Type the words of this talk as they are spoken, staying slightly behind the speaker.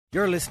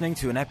You're listening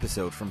to an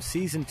episode from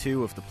Season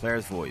 2 of The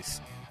Player's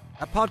Voice,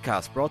 a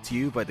podcast brought to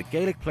you by the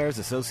Gaelic Players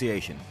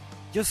Association.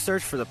 Just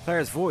search for The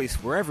Player's Voice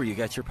wherever you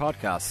get your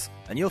podcasts,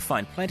 and you'll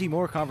find plenty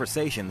more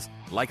conversations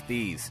like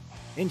these.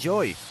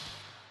 Enjoy!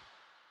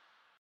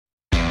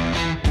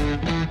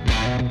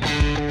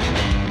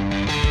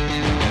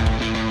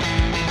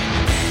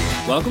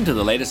 Welcome to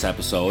the latest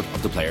episode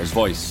of The Player's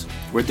Voice,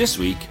 where this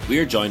week we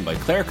are joined by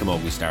Clare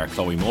Camogie star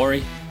Chloe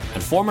Morey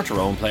and former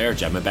Tyrone player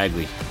Gemma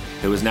Begley,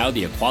 who is now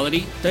the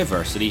Equality,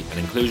 Diversity and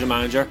Inclusion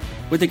Manager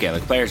with the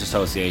Gaelic Players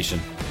Association.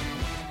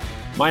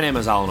 My name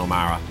is Alan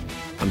O'Mara.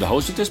 I'm the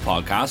host of this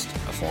podcast,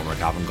 a former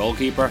Cavan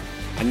goalkeeper,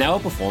 and now a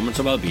performance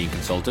and wellbeing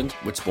consultant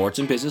with sports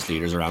and business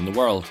leaders around the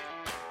world.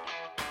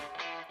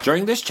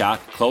 During this chat,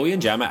 Chloe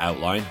and Gemma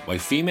outline why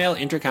female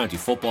inter-county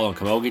football and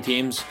camogie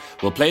teams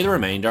will play the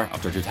remainder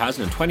of their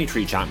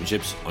 2023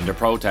 championships under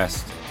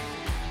protest.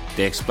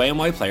 They explain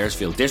why players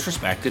feel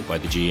disrespected by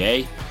the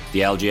GA,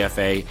 the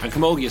LGFA and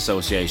Camogie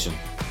Association,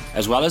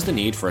 as well as the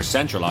need for a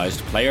centralised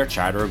player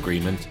charter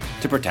agreement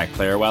to protect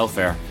player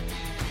welfare.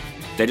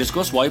 They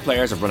discuss why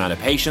players have run out of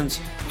patience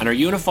and are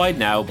unified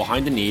now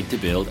behind the need to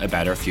build a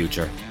better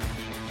future.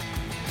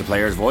 The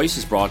Player's Voice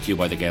is brought to you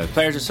by the Gaelic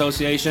Players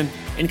Association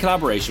in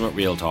collaboration with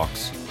Real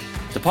Talks.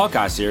 The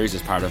podcast series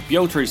is part of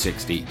Bio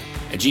 360,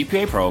 a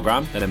GPA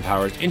programme that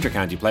empowers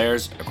inter-county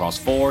players across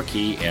 4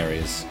 key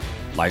areas: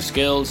 life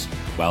skills,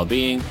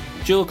 well-being,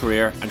 dual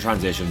career and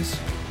transitions.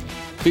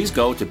 Please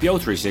go to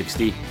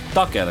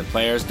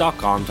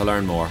bio360.gaelicplayers.com to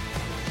learn more.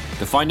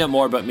 To find out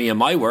more about me and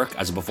my work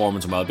as a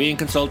performance and wellbeing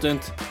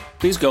consultant,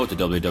 please go to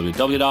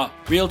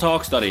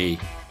www.realtalks.ie.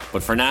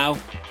 But for now,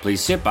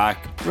 please sit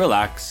back,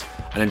 relax,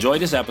 and enjoy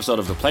this episode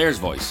of The Player's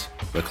Voice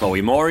with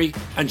Chloe Morey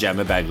and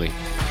Gemma Begley.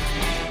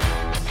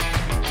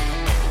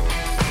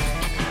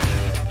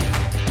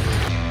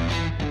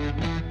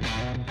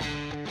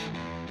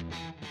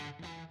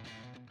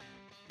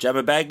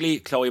 Gemma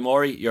Begley, Chloe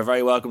Morey, you're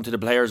very welcome to The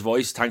Player's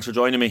Voice. Thanks for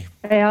joining me.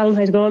 Hey Al,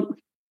 how's it going?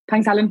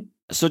 Thanks, Alan.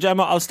 So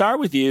Gemma, I'll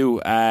start with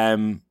you.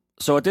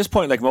 So at this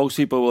point, like most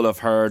people will have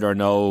heard or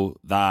know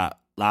that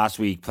last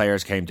week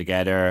players came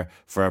together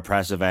for a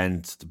press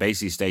event to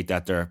basically state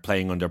that they're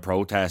playing under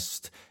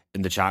protest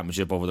in the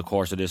championship over the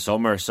course of this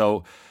summer.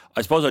 So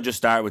I suppose I'll just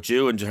start with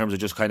you in terms of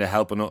just kind of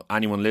helping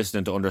anyone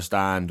listening to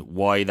understand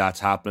why that's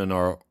happening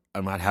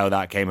and how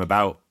that came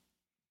about.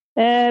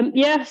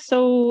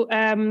 So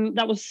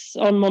that was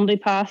on Monday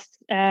past.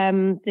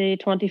 The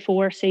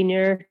 24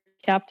 senior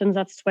captains,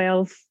 that's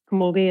 12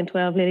 camogie and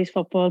 12 ladies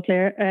football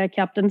player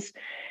captains,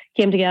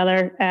 came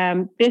together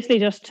basically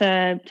just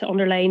to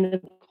underline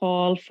the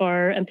call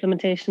for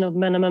implementation of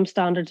minimum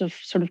standards of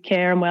sort of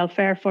care and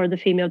welfare for the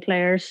female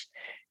players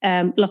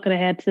looking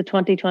ahead to the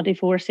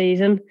 2024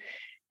 season.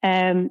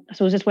 So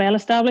it's well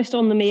established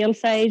on the male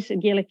side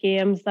in Gaelic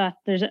games that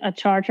there's a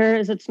charter,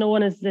 as it's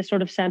known as the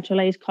sort of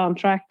centralised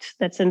contract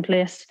that's in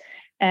place,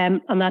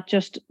 and that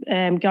just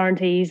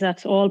guarantees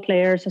that all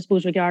players, I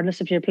suppose, regardless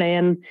if you're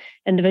playing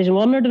in Division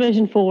 1 or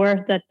Division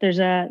 4, that there's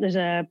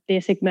a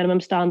basic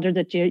minimum standard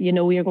that you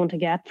know you're going to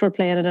get for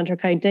playing at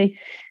inter-county.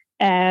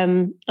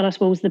 And I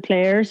suppose the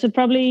players would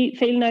probably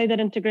feel now that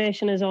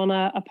integration is on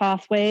a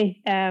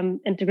pathway,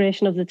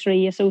 integration of the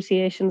 3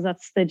 associations,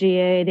 that's the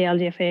GA, the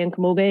LGFA and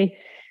Camogie.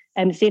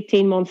 It's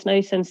 18 months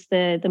now since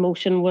the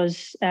motion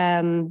was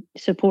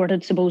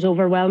supported, suppose,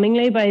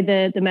 overwhelmingly by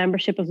the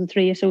membership of the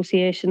 3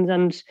 associations,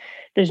 and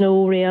there's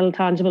no real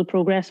tangible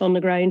progress on the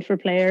ground for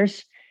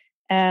players.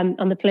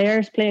 And the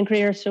players' playing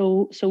career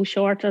so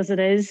short as it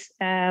is,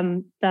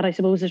 that I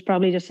suppose there's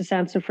probably just a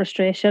sense of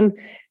frustration,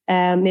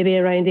 maybe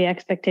around the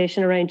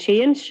expectation around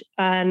change.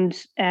 And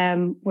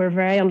we're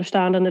very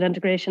understanding that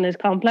integration is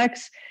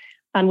complex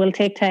and will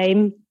take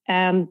time.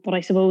 But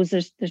I suppose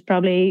there's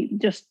probably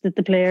just that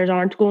the players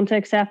aren't going to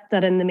accept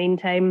that in the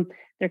meantime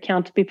there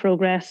can't be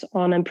progress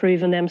on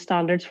improving them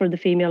standards for the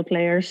female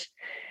players.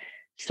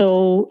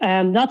 So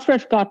that's where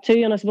it got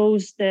to, and I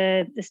suppose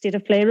the state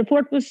of play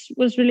report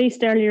was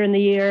released earlier in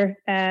the year.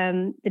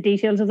 The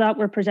details of that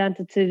were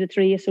presented to the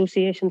 3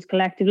 associations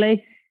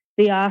collectively.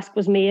 The ask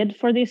was made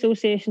for the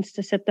associations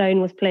to sit down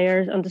with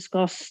players and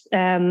discuss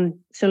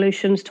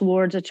solutions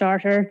towards a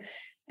charter.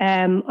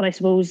 And I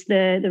suppose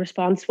the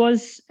response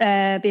was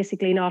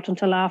basically not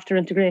until after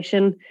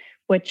integration,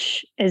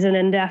 which is an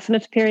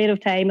indefinite period of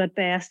time at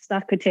best.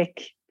 That could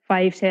take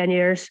 5-10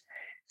 years.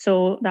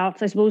 So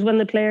that's, I suppose, when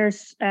the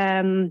players,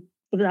 that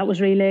was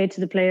relayed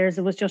to the players,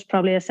 it was just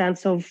probably a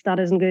sense of that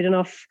isn't good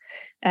enough.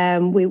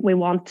 We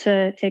want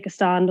to take a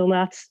stand on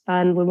that,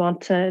 and we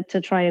want to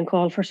try and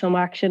call for some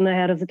action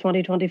ahead of the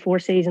 2024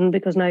 season,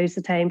 because now is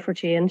the time for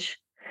change.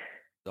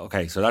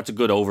 Okay, so that's a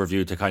good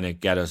overview to kind of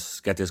get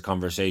this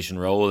conversation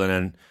rolling.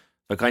 And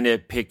if I kind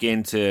of pick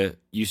into,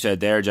 you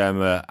said there,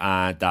 Gemma,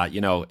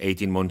 that,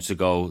 18 months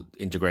ago,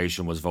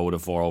 integration was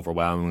voted for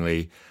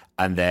overwhelmingly.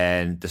 And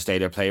then the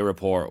state of play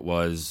report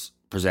was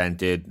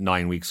presented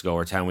 9 weeks ago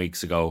or 10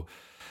 weeks ago.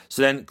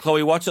 So then,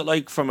 Chloe, what's it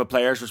like from a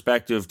player's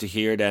perspective to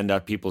hear then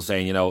that people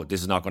saying, you know,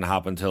 this is not going to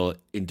happen until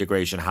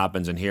integration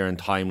happens, and hearing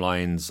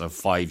timelines of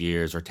 5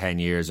 years or 10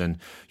 years, and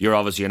you're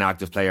obviously an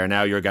active player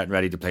now, you're getting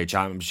ready to play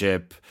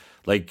championship.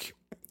 Like,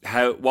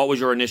 what was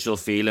your initial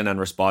feeling and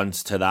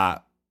response to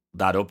that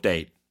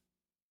update?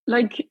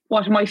 Like,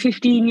 what, my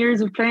 15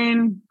 years of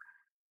playing,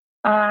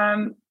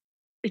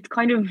 it's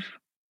kind of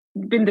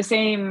been the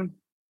same,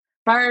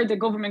 bar the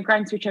government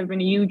grants, which have been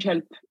a huge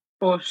help.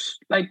 But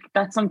like,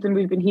 that's something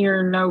we've been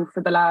hearing now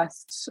for the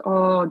last,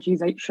 I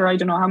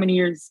don't know how many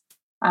years.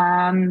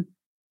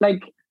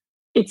 Like,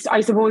 it's,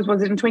 I suppose,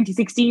 was it in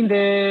 2016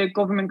 the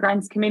government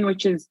grants came in,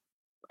 which is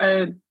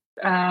a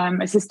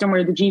system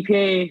where the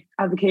GPA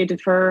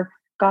advocated for,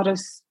 got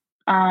us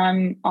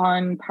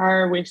on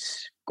par with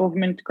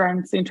government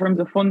grants in terms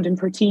of funding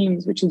for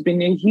teams, which has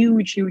been a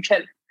huge, huge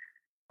help.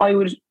 I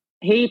would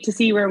hate to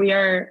see where we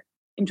are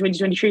in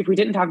 2023 if we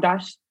didn't have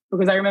that,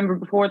 because I remember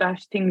before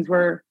that things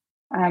were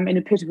in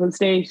a pitiful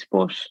state.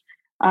 But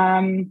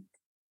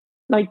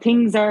like,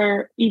 things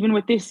are, even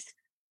with this,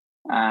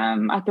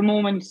 at the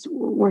moment,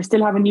 we're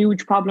still having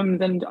huge problems,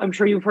 and I'm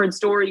sure you've heard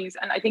stories.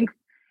 And I think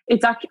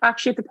it's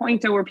actually at the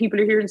point now where people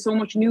are hearing so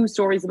much news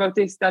stories about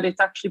this that it's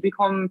actually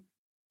become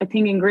a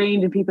thing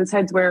ingrained in people's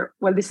heads where,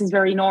 well, this is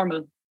very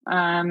normal.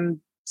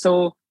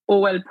 So,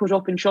 put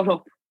up and shut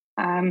up.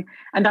 And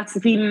that's the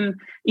feeling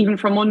even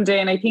from Monday.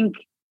 And I think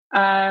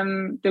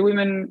the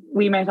women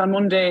we met on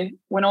Monday,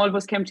 when all of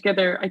us came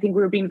together, I think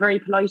we were being very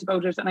polite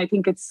about it. And I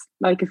think it's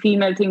like a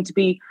female thing to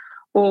be,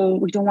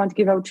 we don't want to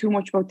give out too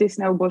much about this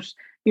now, but,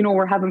 you know,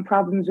 we're having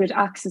problems with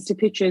access to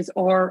pitches,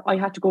 or I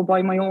had to go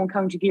buy my own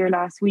county gear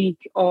last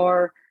week,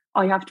 or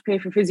I have to pay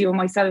for physio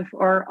myself,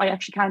 or I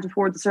actually can't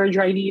afford the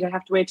surgery I need, I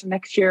have to wait till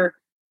next year.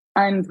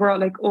 And we're all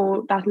like,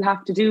 that'll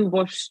have to do.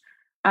 But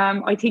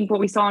I think what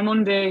we saw on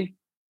Monday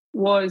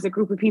was a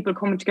group of people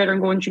coming together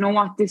and going, do you know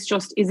what, this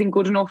just isn't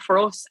good enough for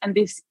us, and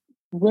this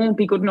won't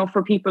be good enough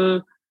for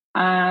people who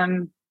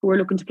are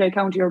looking to play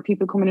county, or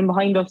people coming in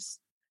behind us.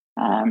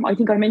 I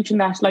think I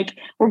mentioned that, like,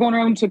 we're going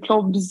around to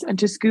clubs and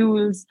to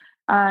schools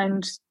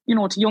and, you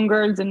know, to young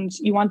girls, and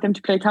you want them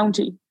to play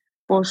county.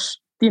 But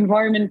the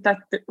environment that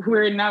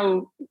we're in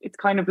now, it's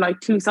kind of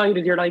like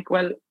two-sided. You're like,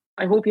 well,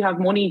 I hope you have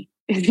money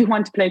if you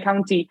want to play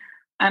county.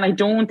 And I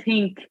don't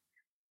think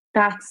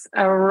that's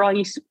a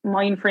right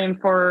mind frame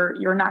for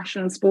your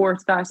national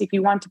sport, that if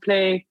you want to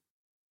play,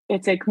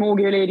 let's say,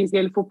 Camogie or Ladies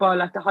Gaelic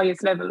football at the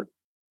highest level,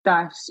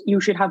 that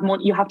you should have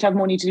money. You have to have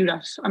money to do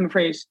that, I'm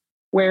afraid.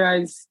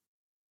 Whereas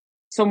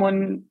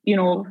someone, you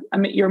know,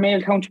 your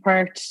male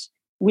counterpart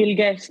will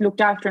get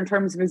looked after in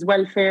terms of his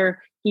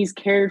welfare. He's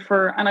cared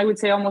for, and I would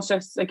say almost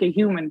just like a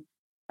human.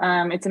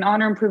 It's an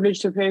honour and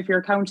privilege to play for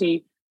your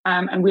county,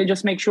 and we'll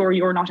just make sure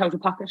you're not out of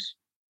pocket.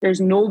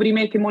 There's nobody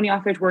making money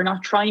off it. We're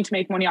not trying to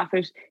make money off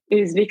it. It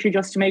is literally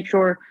just to make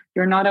sure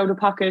you're not out of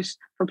pocket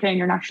for playing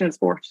your national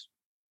sport.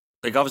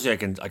 Like, obviously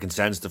I can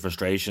sense the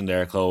frustration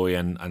there, Chloe,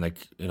 and like,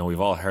 you know, we've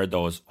all heard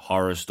those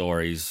horror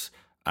stories,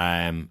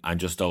 and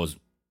just those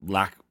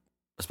lack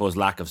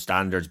of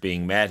standards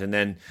being met. And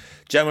then,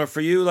 Gemma,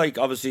 for you, like,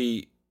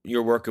 obviously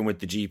you're working with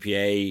the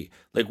GPA.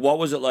 Like, what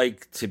was it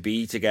like to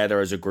be together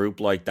as a group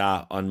like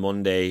that on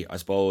Monday? I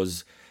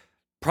suppose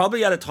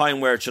probably at a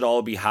time where it should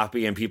all be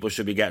happy and people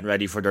should be getting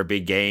ready for their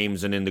big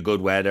games and in the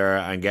good weather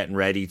and getting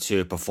ready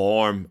to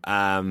perform.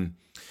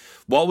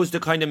 What was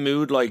the kind of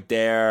mood like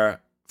there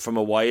from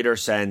a wider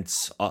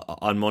sense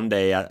on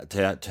Monday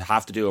to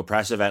have to do a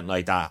press event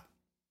like that?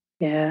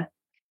 Yeah.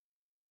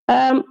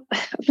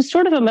 It was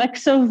sort of a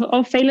mix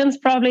of feelings.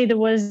 Probably there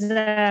was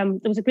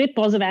a great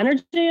buzz of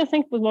energy, I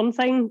think, was one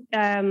thing.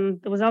 There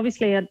was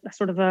obviously a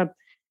sort of a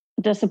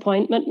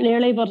disappointment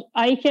nearly, but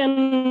I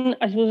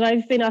suppose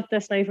I've been at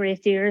this now for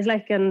 8 years,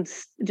 like, and,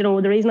 you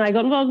know, the reason I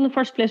got involved in the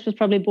first place was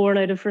probably born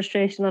out of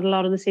frustration at a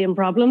lot of the same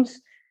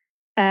problems.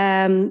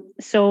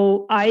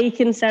 So I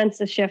can sense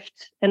a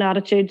shift in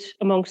attitude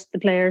amongst the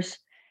players.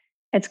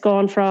 It's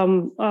gone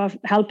from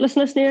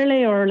helplessness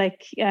nearly, or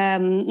like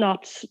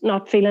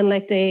not feeling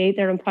like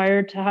they're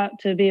empowered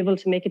to be able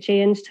to make a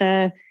change,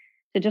 to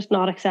just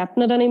not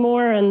accepting it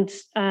anymore. And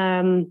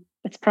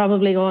it's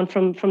probably gone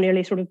from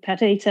nearly sort of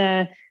pity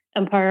to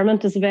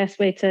empowerment is the best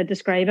way to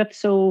describe it.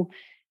 So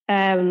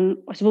I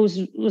suppose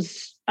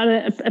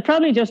it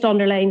probably just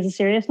underlines the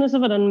seriousness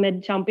of it in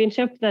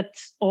mid-championship, that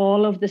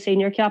all of the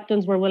senior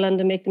captains were willing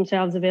to make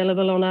themselves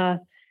available on a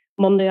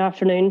Monday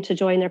afternoon to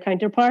join their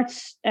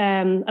counterparts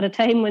at a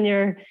time when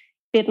you're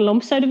beating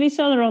lumps out of each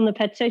other on the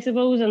pitch, I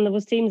suppose. And there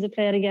was teams that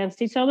played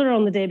against each other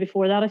on the day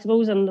before that, I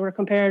suppose, and they were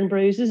comparing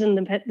bruises in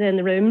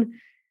the room.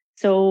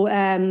 So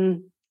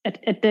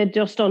it did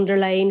just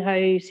underline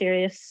how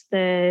serious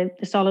the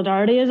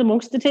solidarity is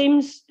amongst the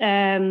teams,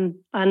 and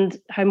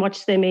how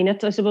much they mean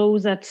it, I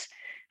suppose, that's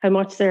how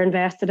much they're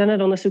invested in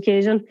it on this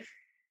occasion.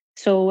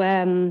 So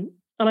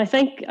I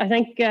think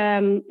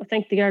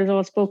the girls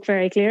all spoke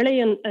very clearly,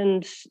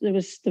 and there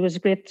was a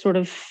great sort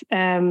of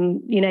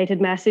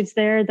united message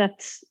there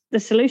that the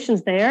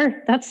solution's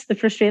there. That's the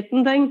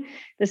frustrating thing.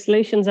 The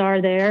solutions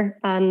are there,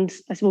 and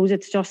I suppose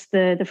it's just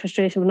the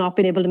frustration of not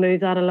being able to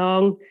move that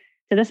along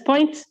to this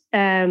point.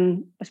 I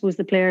suppose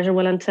the players are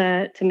willing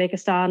to make a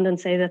stand and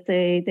say that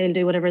they'll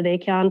do whatever they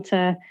can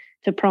to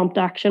prompt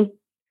action.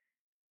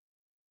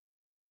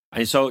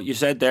 And so you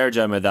said there,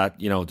 Gemma, that,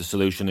 the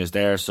solution is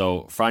there.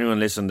 So for anyone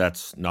listening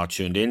that's not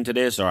tuned into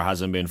this or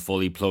hasn't been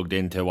fully plugged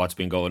into what's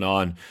been going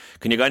on,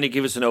 can you kind of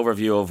give us an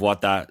overview of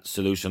what that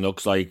solution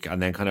looks like,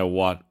 and then kind of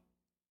what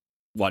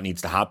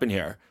needs to happen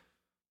here?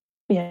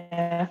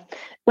 Yeah,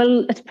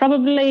 well,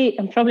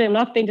 I'm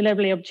not being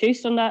deliberately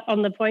obtuse on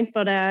the point,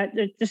 but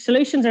the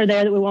solutions are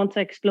there that we want to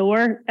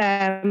explore.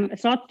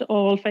 It's not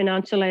all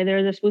financial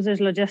either. I suppose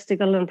there's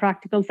logistical and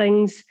practical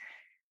things.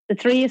 The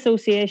three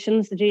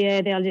associations, the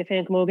GA, the LGFA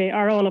and Camogie,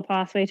 are on a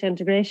pathway to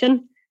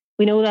integration.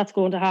 We know that's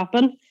going to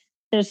happen.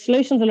 There's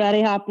solutions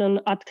already happening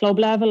at club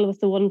level with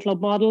the one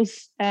club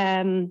models.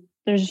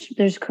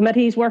 There's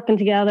committees working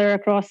together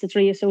across the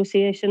three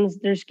associations.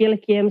 There's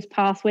Gaelic Games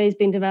pathways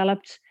being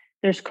developed.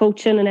 There's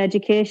coaching and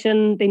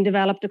education being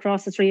developed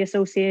across the three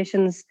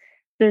associations.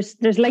 There's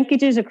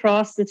linkages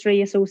across the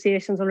three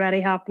associations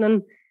already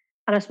happening.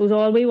 And I suppose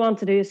all we want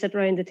to do is sit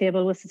around the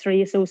table with the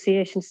three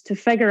associations to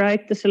figure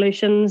out the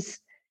solutions.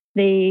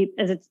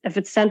 If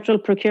it's central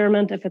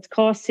procurement, if it's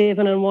cost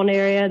saving in one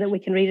area that we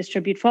can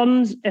redistribute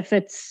funds, if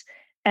it's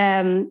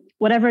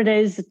whatever it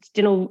is,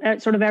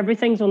 sort of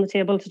everything's on the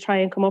table to try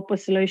and come up with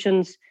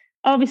solutions.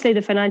 Obviously,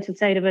 the financial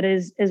side of it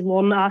is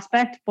one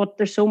aspect, but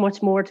there's so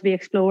much more to be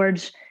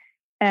explored.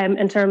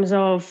 In terms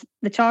of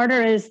the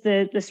charter is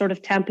the sort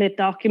of template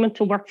document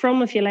to work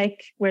from, if you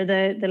like, where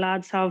the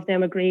lads have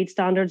them agreed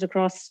standards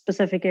across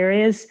specific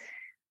areas.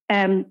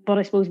 But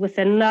I suppose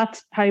within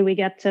that, how we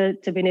get to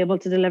being able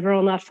to deliver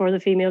on that for the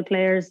female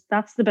players,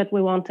 that's the bit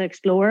we want to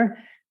explore.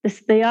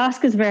 The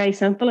ask is very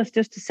simple. It's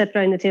just to sit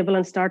around the table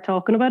and start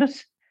talking about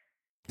it.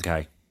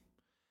 Okay.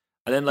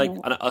 And then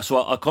so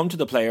I'll come to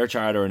the player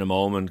charter in a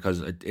moment,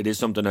 because it is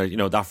something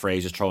that, that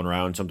phrase is thrown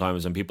around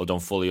sometimes and people don't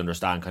fully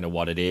understand kind of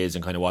what it is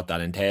and kind of what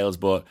that entails.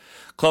 But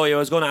Chloe, I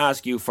was going to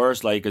ask you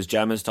first, as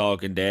Gemma's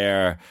talking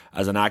there,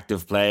 as an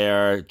active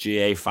player,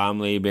 GA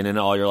family, been in it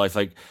all your life,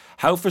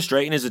 how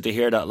frustrating is it to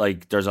hear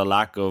that there's a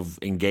lack of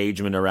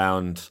engagement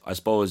around, I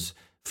suppose,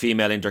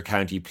 female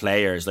intercounty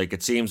players?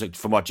 It seems like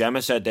from what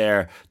Gemma said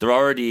there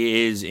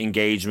already is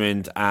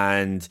engagement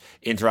and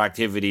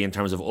interactivity in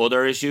terms of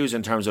other issues,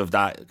 in terms of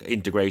that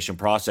integration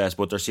process,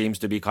 but there seems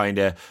to be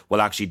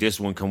actually this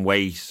one can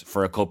wait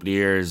for a couple of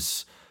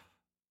years,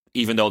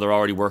 even though they're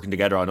already working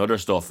together on other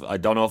stuff. I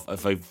don't know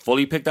if I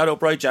fully picked that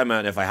up right, Gemma,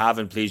 and if I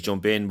haven't, please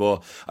jump in.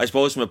 But I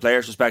suppose from a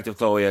player's perspective,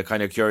 Chloe, I'm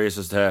kind of curious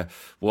as to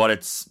what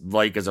it's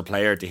like as a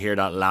player to hear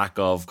that lack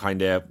of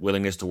kind of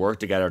willingness to work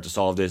together to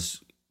solve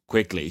this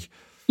quickly.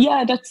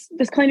 Yeah,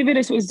 that's kind of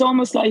it. It's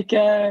almost like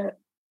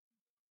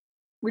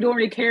we don't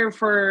really care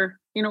for,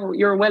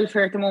 your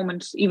welfare at the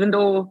moment, even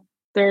though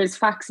there's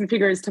facts and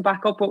figures to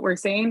back up what we're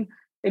saying.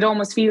 It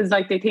almost feels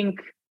like they think,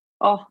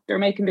 oh, they're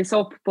making this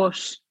up. But,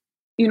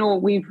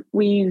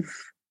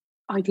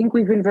 I think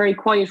we've been very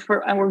quiet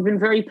and we've been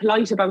very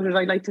polite about it,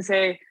 I'd like to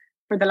say,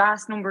 for the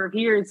last number of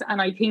years.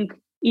 And I think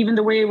even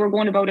the way we're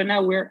going about it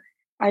now,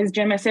 as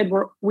Gemma said,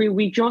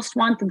 we just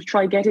want them to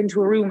try get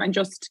into a room and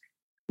just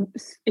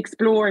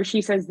explore,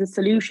 she says, the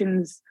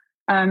solutions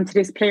to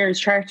this players'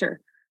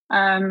 charter.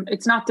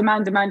 It's not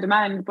demand,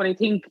 but I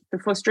think the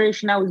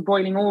frustration now is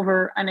boiling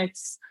over, and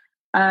it's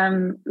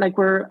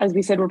as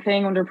we said, we're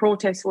playing under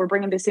protest. So we're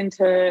bringing this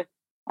into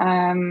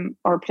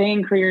our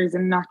playing careers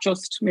and not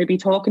just maybe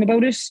talking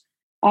about it.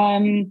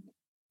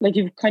 Like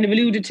you've kind of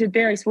alluded to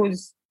there, I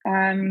suppose.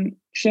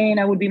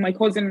 Shane would be my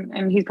cousin,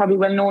 and he's probably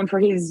well known for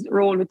his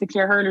role with the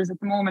Clare Hurlers at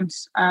the moment.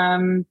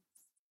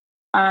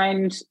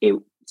 And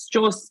it's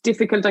just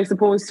difficult, I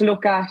suppose, to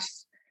look at.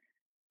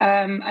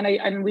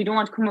 And we don't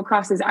want to come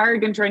across as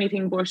arrogant or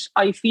anything, but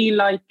I feel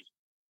like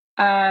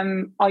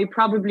I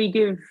probably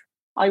give,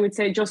 I would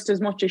say, just as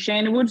much as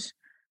Shane would.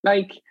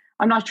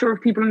 I'm not sure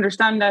if people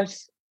understand that,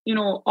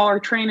 our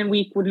training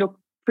week would look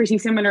pretty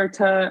similar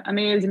to a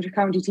males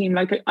intercounty team.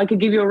 I could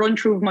give you a run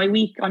through of my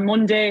week. On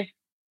Monday,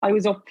 I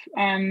was up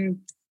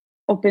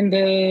with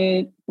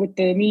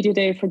the media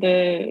day for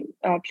the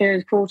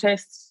players'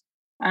 protests.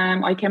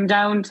 I came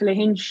down to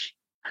Lahinch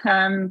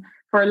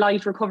for a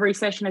light recovery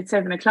session at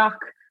 7:00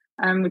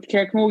 with the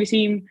Clare Camogie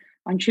team.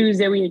 On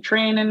Tuesday, we had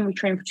training. We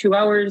trained for 2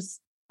 hours.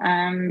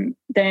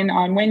 Then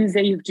on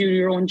Wednesday, you do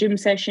your own gym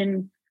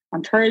session.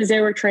 On Thursday,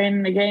 we're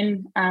training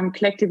again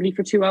collectively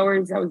for 2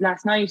 hours. That was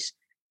last night.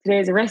 Today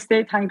is a rest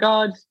day, thank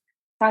God.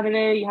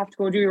 Saturday, you have to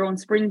go do your own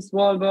sprints,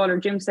 wall ball or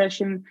gym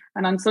session.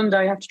 And on Sunday,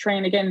 I have to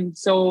train again.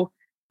 So,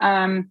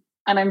 and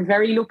I'm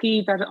very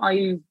lucky that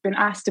I've been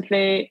asked to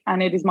play,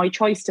 and it is my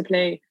choice to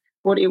play.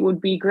 But it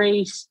would be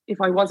great if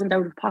I wasn't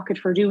out of pocket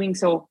for doing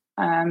so,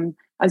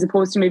 as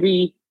opposed to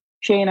maybe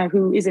Shayna,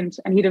 who isn't.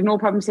 And he'd have no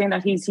problem saying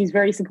that. He's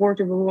very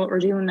supportive of what we're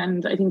doing,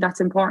 and I think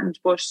that's important.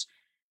 But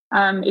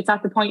It's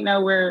at the point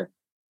now where,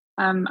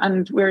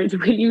 and where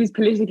we'll use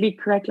politically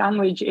correct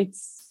language.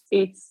 It's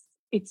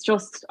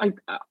just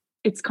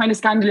it's kind of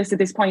scandalous at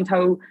this point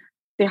how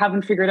they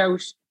haven't figured out.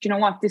 Do you know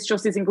what? This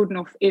just isn't good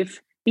enough.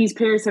 If these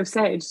players have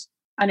said,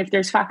 and if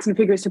there's facts and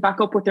figures to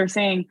back up what they're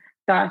saying,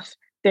 that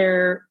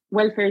their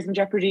welfare is in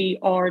jeopardy,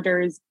 or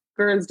there's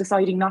girls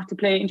deciding not to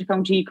play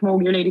intercounty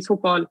camogie or ladies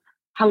football,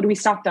 how do we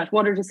stop that?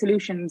 What are the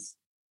solutions?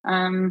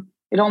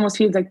 It almost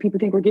feels like people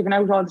think we're giving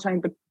out all the time,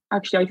 but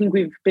actually I think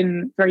we've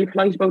been very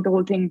polite about the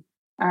whole thing.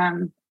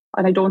 And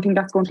I don't think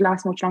that's going to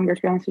last much longer,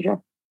 to be honest with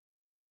you.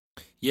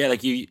 Yeah,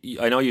 like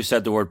I know you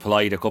said the word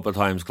polite a couple of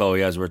times,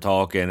 Chloe, as we're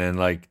talking, and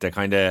like to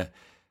kind of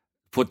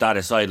put that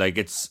aside, like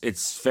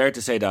it's fair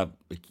to say that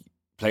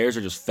players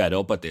are just fed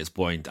up at this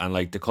point, and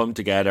like to come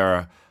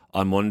together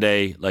on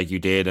Monday like you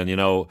did, and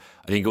I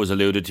think it was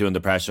alluded to in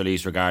the press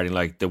release regarding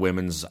like the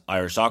women's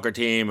Irish soccer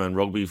team and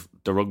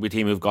the rugby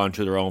team who've gone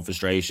through their own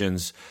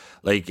frustrations.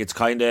 Like it's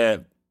kind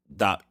of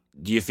that.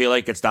 Do you feel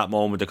like it's that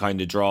moment to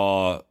kind of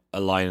draw a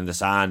line in the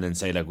sand and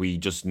say like we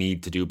just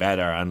need to do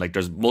better, and like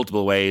there's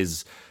multiple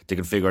ways they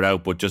can figure it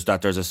out, but just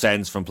that there's a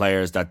sense from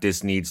players that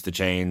this needs to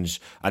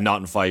change, and not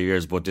in 5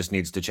 years, but this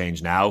needs to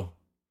change now?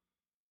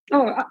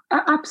 Oh,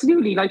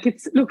 absolutely. Like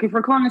look, if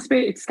we're calling a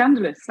spade, it's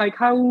scandalous. Like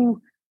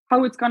how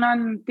it's gone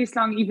on this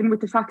long, even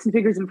with the facts and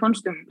figures in front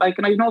of them. Like,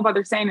 and I don't know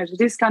bother saying it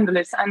is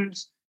scandalous, and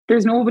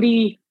there's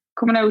nobody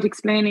coming out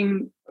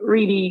explaining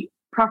really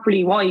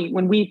properly why,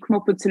 when we come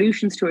up with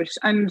solutions to it.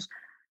 And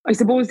I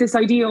suppose this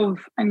idea of,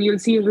 and you'll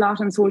see it a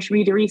lot on social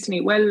media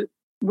recently, well,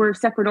 we're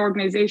separate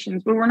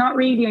organisations, but we're not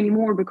really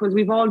anymore, because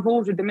we've all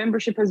voted, the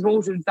membership has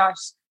voted that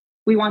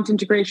we want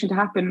integration to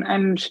happen.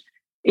 And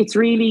it's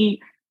really,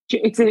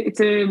 it's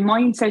a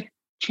mindset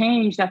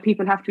change that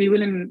people have to be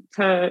willing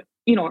to,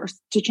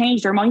 to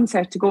change their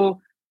mindset, to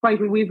go, right,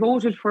 we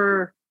voted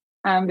for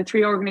the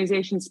three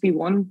organisations to be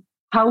one.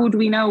 How do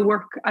we now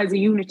work as a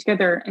unit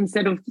together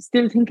instead of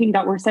still thinking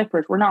that we're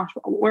separate? We're not.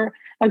 We're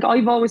like,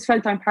 I've always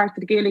felt I'm part of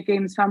the Gaelic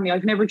Games family.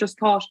 I've never just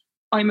thought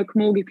I'm a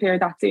camogie player,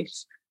 that's it.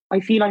 I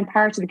feel I'm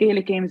part of the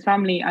Gaelic Games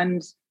family,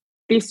 and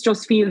this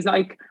just feels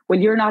like, well,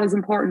 you're not as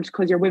important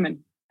because you're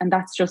women, and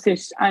that's just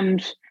it.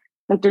 And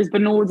like, there's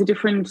been loads of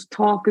different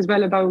talk as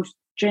well about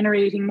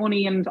generating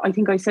money, and I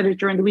think I said it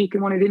during the week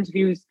in one of the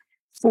interviews.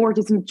 Sport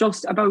isn't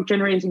just about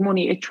generating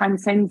money; it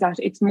transcends that.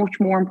 It's much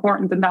more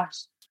important than that.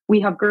 We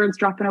have girls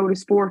dropping out of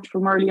sport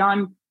from early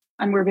on,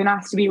 and we're being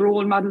asked to be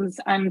role models.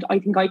 And I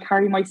think I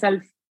carry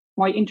myself,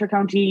 my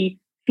intercounty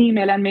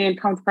female and male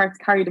counterparts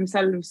carry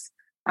themselves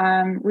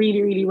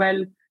really, really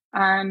well.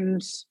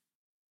 And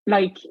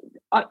like,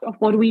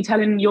 what are we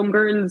telling young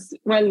girls?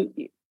 Well,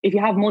 if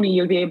you have money,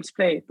 you'll be able to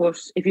play, but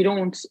if you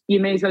don't,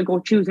 you may as well go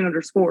choose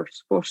another sport.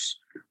 But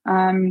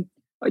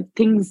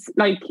things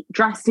like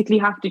drastically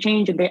have to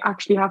change, and they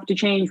actually have to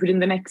change within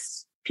the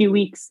next few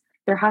weeks.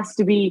 There has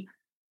to be,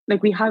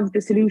 like, we have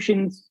the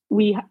solutions.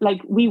 We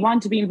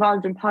want to be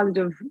involved in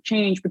positive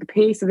change, but the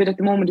pace of it at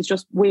the moment is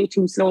just way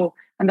too slow,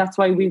 and that's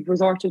why we've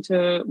resorted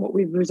to what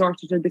we've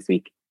resorted to this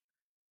week.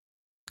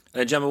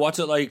 And Gemma, what's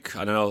it like?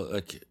 I don't know,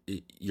 like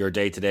your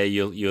day to day.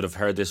 You'd have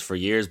heard this for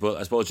years, but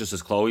I suppose just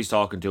as Chloe's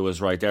talking to us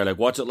right there, like,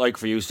 what's it like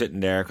for you sitting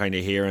there, kind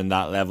of hearing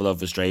that level of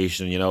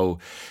frustration?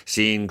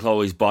 Seeing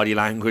Chloe's body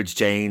language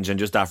change and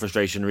just that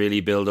frustration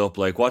really build up.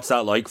 Like, what's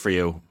that like for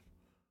you?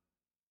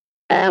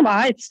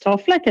 Well, it's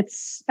tough. Like,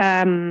 it's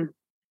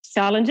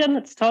challenging.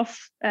 It's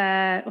tough.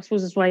 I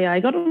suppose that's why I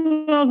got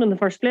involved in the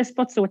first place.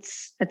 But so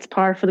it's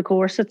par for the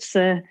course. It's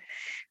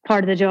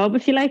part of the job,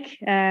 if you like.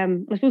 I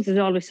suppose there's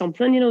always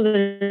something.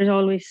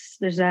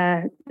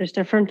 There's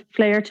different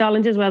player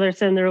challenges, whether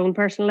it's in their own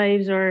personal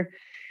lives or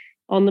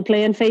on the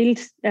playing field,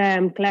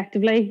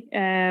 collectively.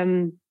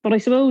 But I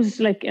suppose,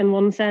 like, in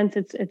one sense,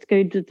 it's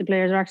good that the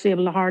players are actually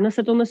able to harness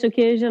it on this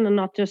occasion and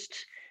not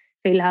just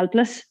feel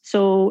helpless.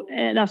 So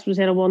that's what I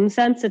said. In one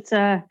sense, it's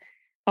a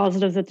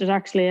positive that there's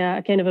actually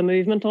a kind of a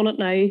movement on it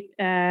now,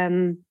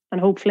 and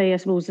hopefully, I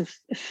suppose,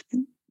 if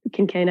we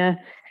can kind of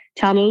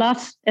channel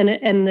that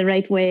in the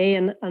right way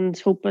and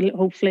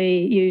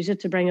hopefully use it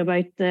to bring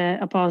about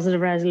a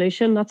positive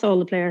resolution. That's all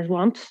the players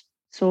want.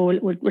 So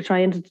we're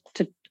trying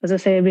to, as I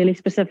say, really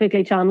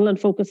specifically channel and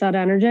focus that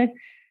energy.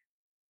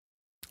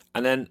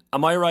 And then,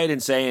 am I right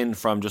in saying,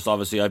 from just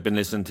obviously I've been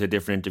listening to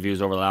different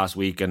interviews over the last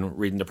week and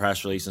reading the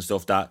press release and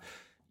stuff, that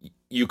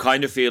you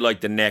kind of feel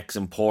like the next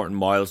important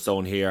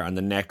milestone here and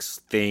the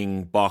next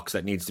box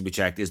that needs to be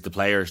checked is the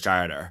players'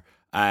 charter?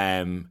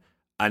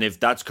 And if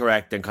that's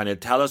correct, then kind of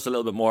tell us a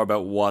little bit more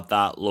about what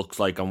that looks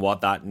like and what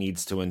that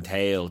needs to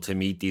entail to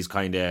meet these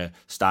kind of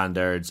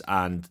standards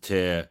and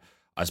to,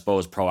 I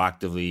suppose,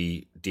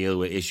 proactively deal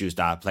with issues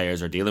that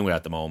players are dealing with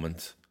at the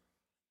moment.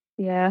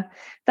 Yeah,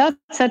 that's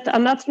it.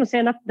 And that's what I'm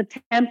saying, that the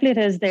template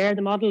is there,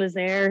 the model is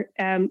there.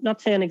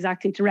 Not saying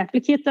exactly to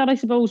replicate that, I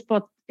suppose,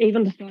 but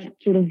even to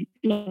start sort of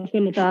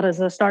looking at that as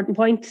a starting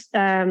point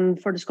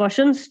for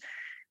discussions.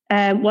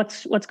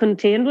 What's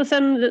contained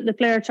within the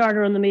player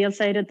charter on the male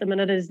side at the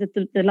minute is that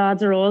the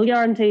lads are all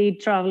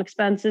guaranteed travel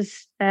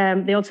expenses.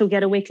 They also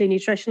get a weekly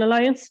nutrition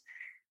allowance.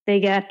 They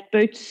get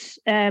boots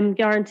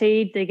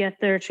guaranteed. They get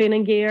their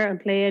training gear and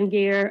playing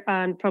gear,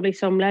 and probably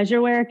some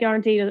leisure wear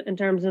guaranteed in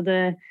terms of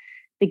the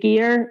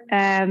gear.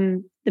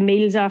 The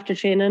meals after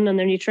training and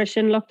their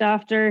nutrition looked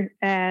after.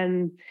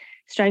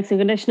 Strength and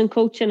conditioning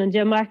coaching and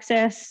gym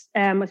access.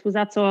 I suppose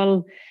that's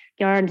all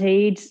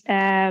guaranteed.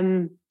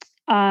 And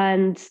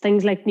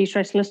things like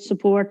nutritionist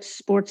support,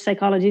 sports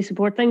psychology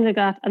support, things like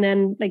that. And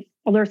then like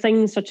other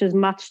things such as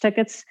match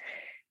tickets.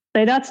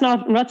 Now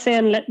I'm not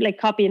saying like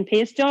copy and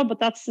paste job, but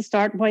that's the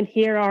starting point.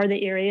 Here are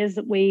the areas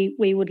that we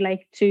would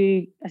like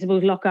to, I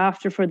suppose, look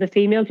after for the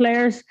female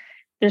players.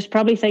 There's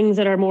probably things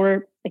that are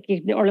more like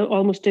you are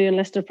almost doing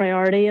list of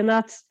priority in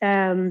that.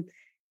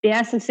 The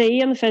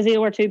S&C and the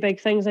physio are two big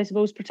things, I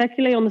suppose,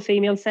 particularly on the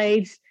female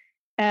side.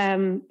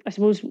 I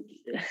suppose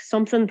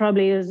something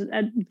probably is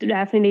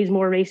definitely needs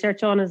more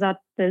research on is that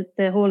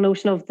the whole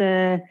notion of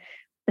the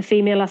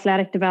female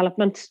athletic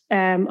development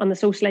and the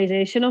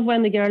socialisation of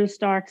when the girls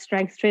start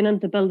strength training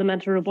to build them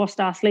into robust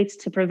athletes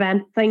to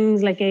prevent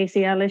things like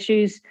ACL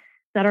issues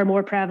that are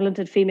more prevalent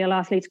in female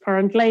athletes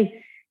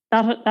currently.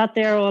 That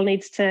there all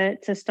needs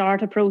to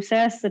start a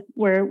process that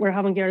we're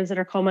having girls that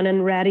are coming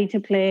in ready to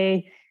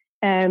play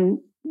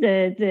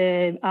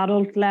the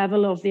adult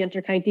level of the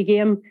intercounty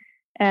game.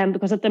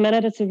 Because at the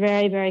minute it's a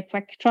very, very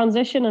quick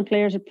transition and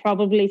players are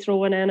probably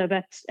throwing in a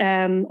bit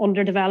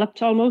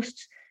underdeveloped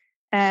almost.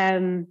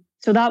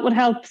 So that would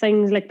help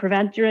things like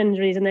prevent your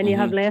injuries, and then you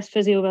have less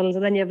physio bills,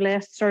 and then you have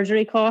less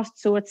surgery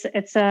costs. So it's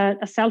a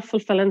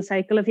self-fulfilling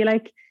cycle, if you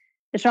like.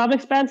 The travel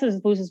expenses, I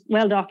suppose, is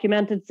well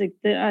documented.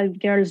 The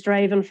girls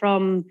driving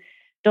from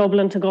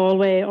Dublin to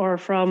Galway, or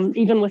from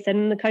even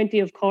within the county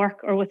of Cork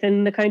or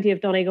within the county of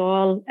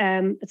Donegal,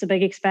 it's a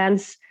big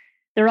expense.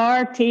 There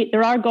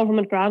are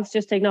government grants,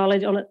 just to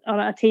acknowledge, on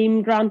a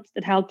team grant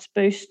that helps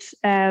boost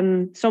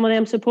some of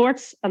them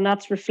supports, and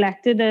that's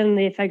reflected in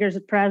the figures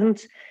at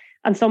present.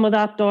 And some of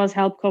that does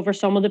help cover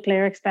some of the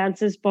player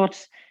expenses,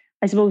 but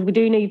I suppose we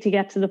do need to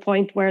get to the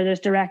point where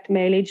there's direct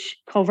mileage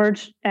covered,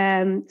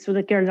 so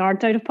that girls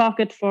aren't out of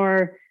pocket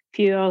for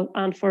fuel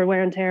and for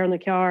wear and tear on the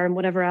car and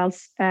whatever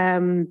else.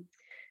 And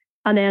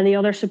then the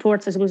other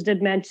supports, I suppose,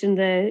 did mention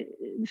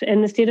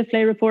in the State of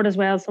Play report as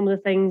well, some of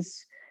the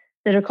things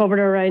that are covered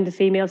around the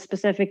female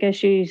specific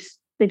issues.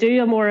 They do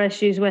have more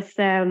issues with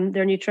their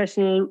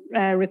nutritional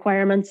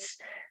requirements,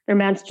 their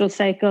menstrual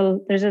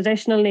cycle. There's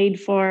additional need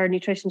for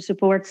nutrition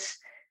supports.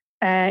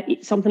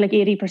 Something like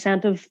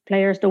 80% of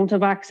players don't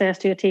have access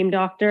to a team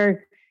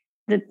doctor.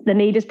 The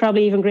need is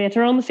probably even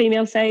greater on the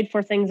female side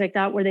for things like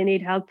that, where they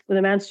need help with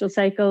the menstrual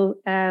cycle,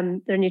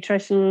 their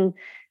nutritional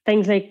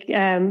things like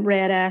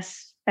red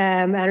S,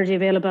 energy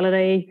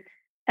availability,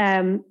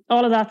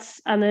 all of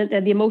that's, and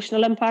the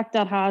emotional impact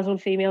that has on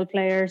female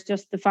players,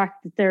 just the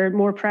fact that there's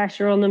more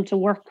pressure on them to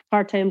work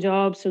part-time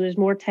jobs, so there's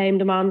more time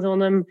demands on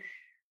them.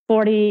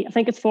 I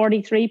think it's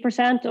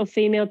 43% of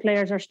female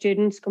players are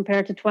students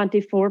compared to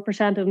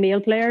 24% of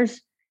male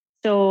players.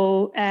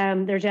 So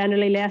they're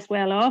generally less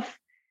well off.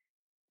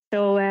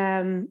 So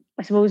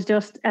I suppose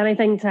just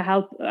anything to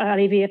help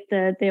alleviate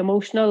the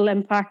emotional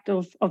impact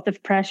of the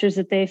pressures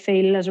that they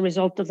feel as a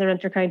result of their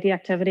intercounty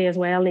activity as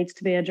well needs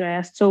to be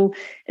addressed. So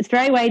it's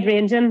very wide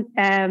ranging.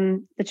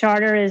 The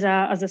charter is,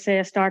 as I say,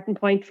 a starting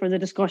point for the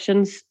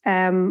discussions,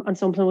 and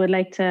something we'd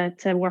like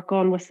to work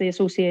on with the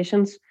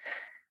associations.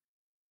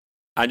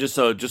 And just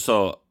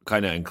so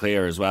kind of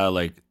clear as well,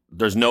 like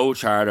there's no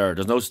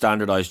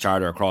standardized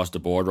charter across the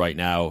board right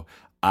now.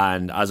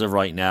 And as of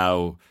right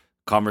now,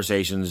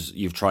 conversations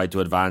you've tried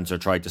to advance or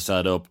tried to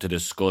set up to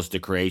discuss the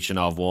creation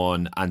of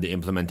one and the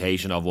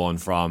implementation of one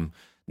from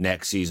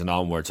next season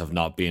onwards have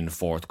not been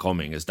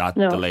forthcoming. Is that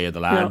the lay of the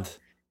land? No.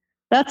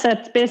 That's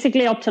it.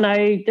 Basically, up to now,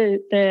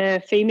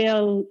 the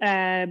female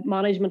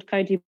management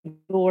county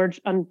board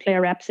and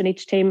player reps in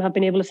each team have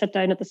been able to sit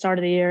down at the start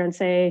of the year and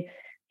say,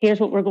 here's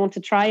what we're going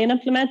to try and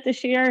implement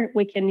this year.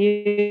 We can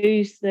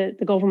use the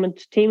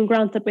government team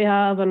grant that we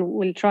have, and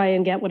we'll try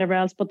and get whatever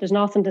else, but there's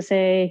nothing to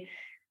say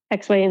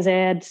X, Y, and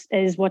Z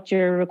is what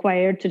you're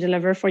required to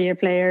deliver for your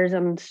players,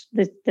 and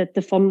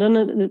the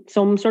funding,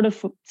 some sort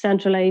of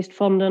centralised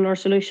funding or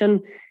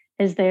solution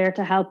is there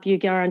to help you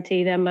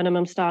guarantee them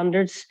minimum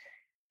standards.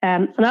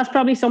 And that's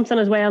probably something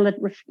as well that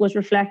was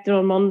reflected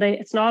on Monday.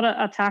 It's not an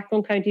attack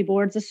on county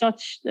boards as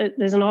such.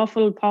 There's an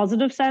awful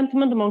positive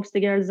sentiment amongst the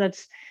girls that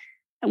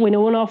we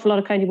know an awful lot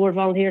of county board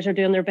volunteers are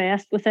doing their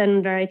best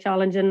within very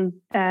challenging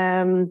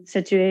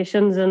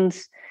situations, and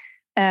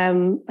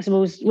I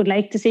suppose would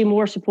like to see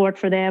more support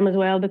for them as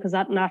well, because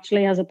that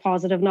naturally has a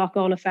positive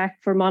knock-on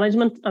effect for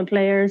management and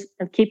players,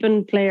 and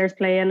keeping players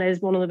playing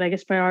is one of the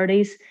biggest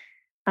priorities.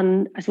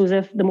 And I suppose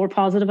if the more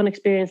positive an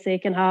experience they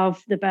can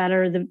have, the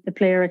better the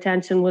player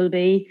retention will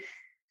be.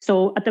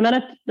 So at the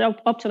minute,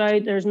 up to now,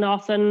 there's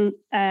nothing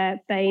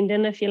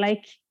binding, if you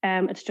like.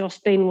 It's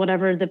just been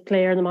whatever the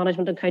player, the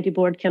management and county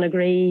board can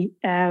agree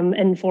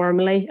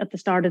informally at the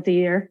start of the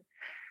year.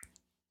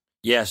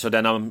 Yeah, so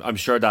then I'm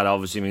sure that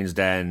obviously means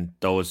then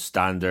those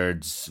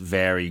standards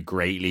vary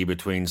greatly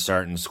between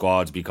certain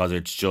squads, because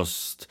it's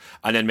just,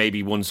 and then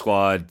maybe one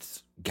squad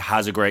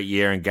has a great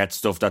year and gets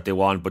stuff that they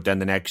want, but then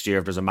the next year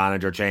if there's a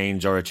manager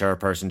change or a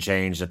chairperson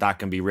change, that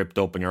can be ripped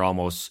up and you're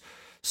almost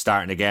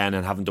starting again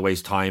and having to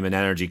waste time and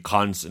energy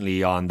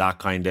constantly on that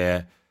kind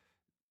of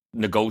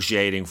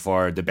negotiating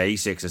for the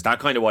basics. Is that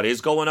kind of what is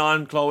going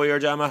on, Chloe or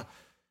Gemma?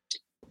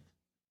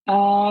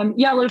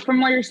 Yeah, well, from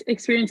my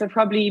experience, I've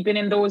probably been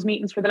in those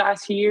meetings for the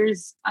last few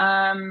years.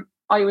 I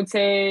would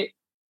say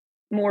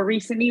more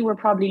recently, we're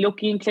probably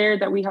lucky in Clare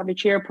that we have a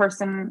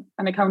chairperson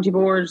and a county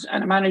board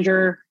and a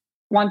manager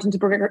wanting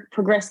to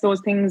progress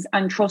those things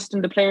and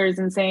trusting the players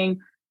and saying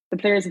the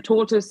players have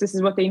told us this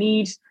is what they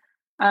need.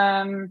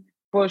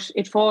 But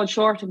it falls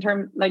short in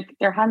terms, like,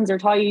 their hands are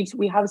tied.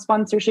 We have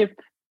sponsorship,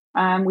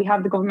 we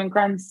have the government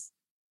grants,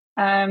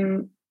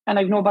 and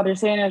I've no bother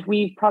saying it.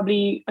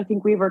 I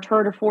think we have our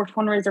third or fourth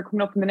fundraiser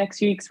coming up in the next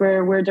few weeks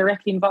where we're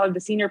directly involved, the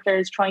senior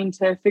players, trying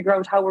to figure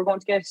out how we're going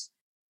to get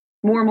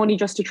more money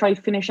just to try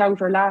finish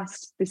out or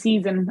last the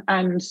season,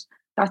 and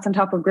that's on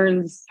top of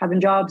girls having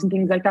jobs and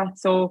things like that.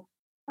 So,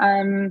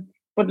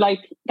 but like,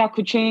 that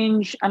could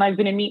change. And I've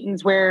been in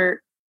meetings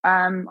where,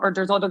 or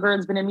there's other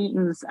girls been in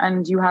meetings,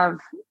 and you have,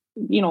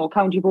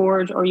 county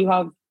board, or you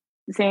have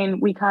saying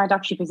we can't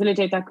actually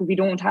facilitate that because we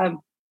don't have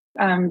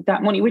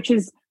that money, which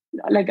is,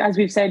 like, as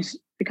we've said,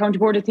 the county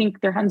board, I think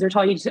their hands are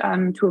tied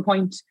to a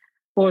point,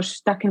 but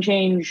that can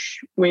change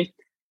with,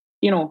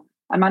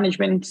 a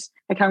management,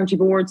 a county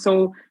board.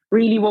 So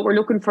really what we're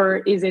looking for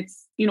is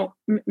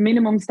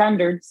minimum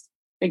standards,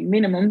 like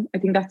minimum. I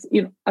think that's,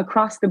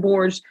 across the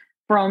board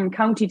from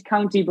county to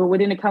county, but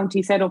within a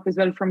county setup as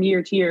well from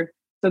year to year,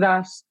 so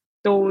that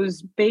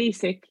those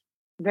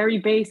very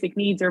basic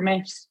needs are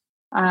met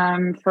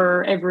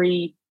for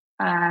every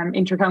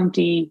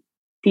inter-county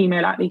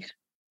female athlete.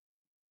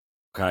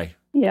 Okay.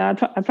 Yeah,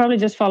 I'd probably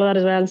just follow that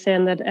as well,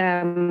 saying that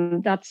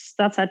that's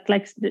it.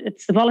 Like,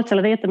 it's the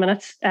volatility at the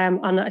minute,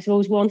 and I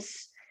suppose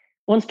once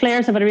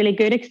players have had a really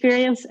good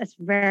experience, it's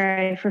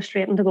very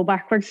frustrating to go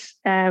backwards,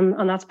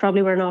 and that's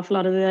probably where an awful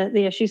lot of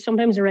the issues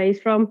sometimes arise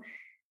from.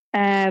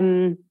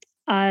 And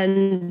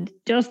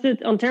just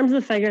on terms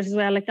of the figures as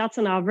well, like, that's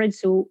an average.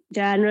 So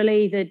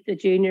generally, the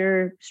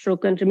junior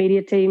stroke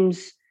intermediate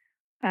teams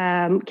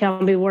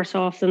can be worse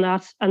off than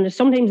that, and there's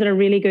some teams that are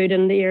really good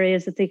in the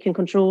areas that they can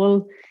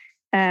control.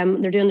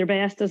 They're doing their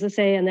best, as I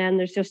say, and then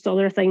there's just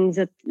other things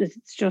that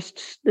it's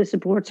just the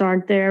supports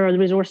aren't there or the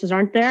resources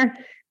aren't there,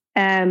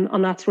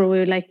 and that's where we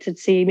would like to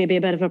see maybe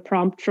a bit of a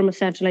prompt from a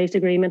centralised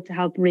agreement to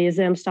help raise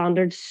them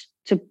standards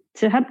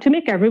to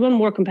make everyone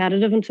more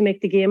competitive and to make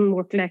the game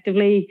more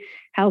collectively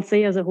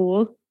healthy as a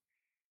whole.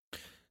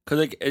 Because,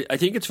 like, I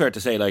think it's fair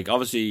to say, like,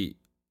 obviously,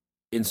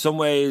 in some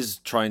ways,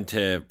 trying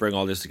to bring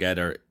all this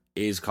together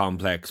is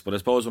complex, but I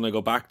suppose when I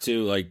go back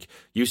to, like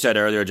you said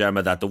earlier,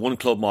 Gemma, that the one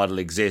club model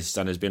exists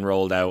and has been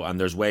rolled out, and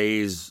there's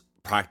ways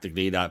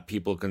practically that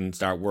people can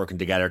start working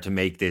together to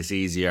make this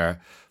easier,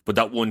 but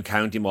that one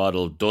county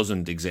model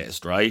doesn't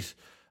exist, right?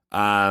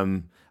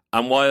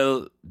 And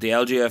while the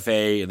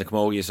LGFA and the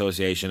Camogie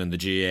Association and the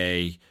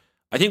GA,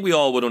 I think we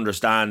all would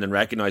understand and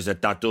recognise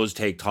that does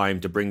take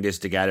time to bring this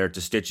together, to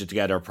stitch it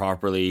together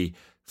properly,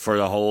 for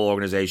the whole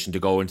organisation to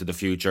go into the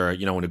future,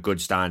 in a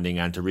good standing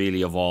and to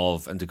really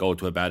evolve and to go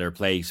to a better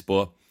place.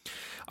 But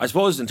I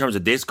suppose in terms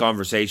of this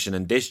conversation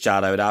and this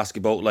chat, I would ask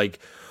about, like,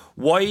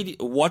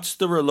 what's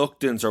the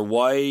reluctance, or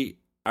why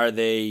are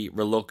they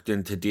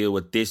reluctant to deal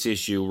with this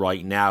issue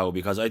right now?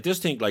 Because I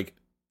just think, like,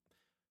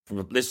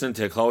 from listening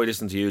to Chloe,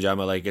 listening to you,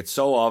 Gemma, like, it's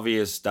so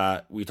obvious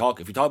that if you talk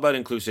about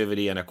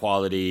inclusivity and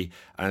equality,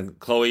 and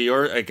Chloe,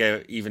 you're like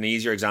a even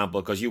easier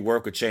example because you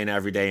work with Shane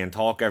every day and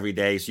talk every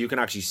day, so you can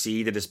actually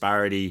see the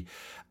disparity.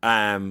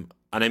 And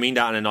I mean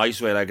that in a nice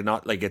way, like,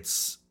 not like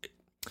it's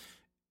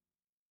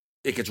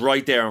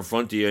right there in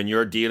front of you and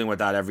you're dealing with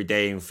that every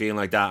day and feeling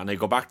like that. And I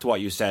go back to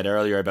what you said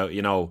earlier about,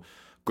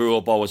 grew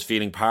up always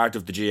feeling part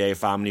of the GA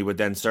family, but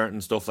then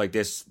certain stuff like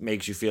this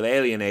makes you feel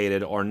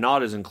alienated or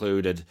not as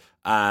included.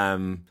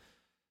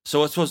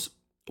 So I suppose,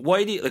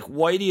 why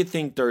do you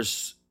think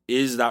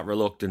is that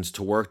reluctance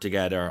to work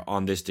together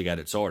on this to get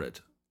it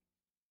sorted?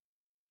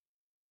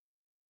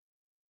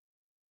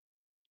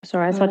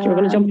 Sorry, I thought you were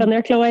going to jump in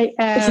there, Chloe.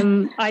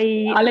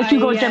 I'll let you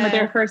go, Gemma,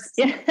 there first.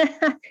 Yeah,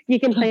 you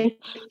can think.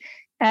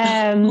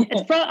 I'm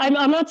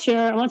not sure.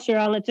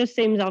 And it just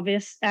seems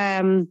obvious.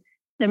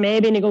 There may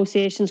be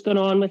negotiations going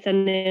on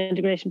within the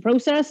integration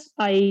process.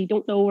 I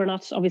don't know. We're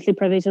not obviously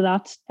privy to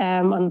that,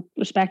 and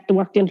respect the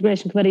work the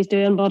integration committee is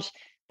doing, but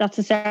that's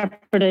a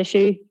separate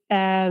issue.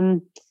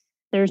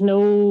 There's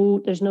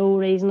no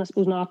reason, I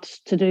suppose, not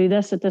to do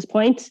this at this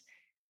point.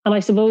 And I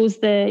suppose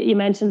you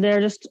mentioned there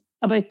just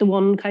about the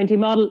one county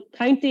model.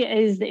 County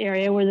is the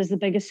area where there's the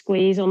biggest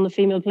squeeze on the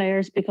female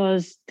players,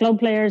 because club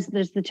players,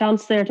 there's the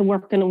chance there to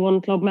work in a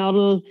one club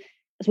model.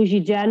 I suppose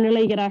you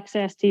generally get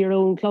access to your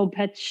own club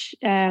pitch,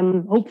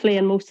 hopefully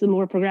in most of the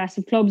more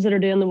progressive clubs that are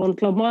doing the one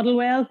club model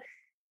well.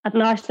 At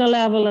national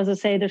level, as I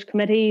say, there's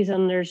committees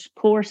and there's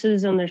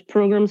courses and there's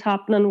programs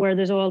happening where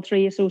there's all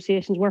three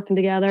associations working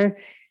together.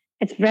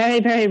 It's very,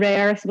 very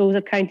rare, I suppose,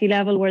 at county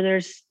level where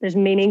there's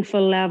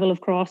meaningful level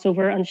of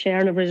crossover and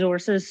sharing of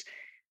resources.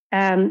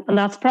 And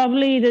that's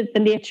probably the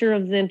nature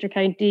of the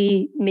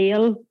intercounty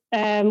male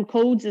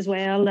codes as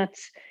well.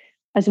 That's,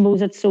 I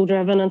suppose, it's so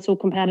driven and so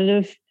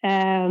competitive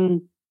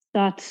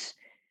that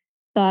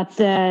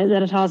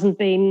it hasn't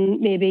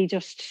been maybe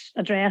just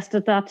addressed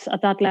at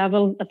that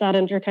level, at that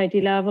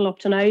intercounty level up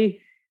to now.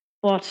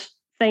 But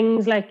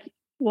things like,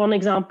 one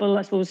example,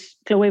 I suppose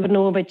Chloe would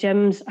know about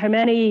gyms. How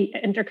many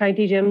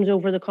intercounty gyms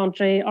over the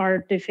country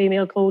do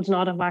female codes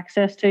not have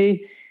access to?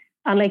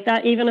 And like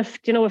that, even if,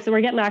 if they were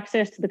getting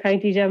access to the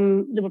county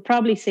gym, they would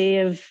probably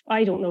save,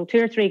 I don't know,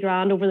 2 or 3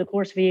 grand over the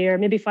course of a year,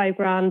 maybe 5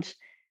 grand.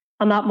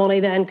 And that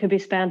money then could be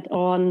spent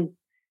on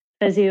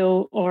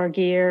physio or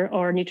gear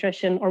or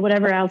nutrition or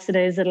whatever else it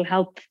is that'll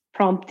help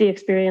prompt the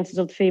experiences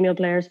of the female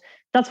players.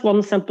 That's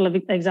one simple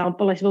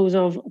example, I suppose,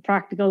 of a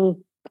practical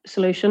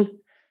solution.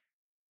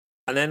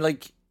 And then, I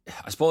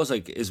suppose,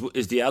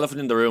 is the elephant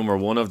in the room, or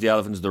one of the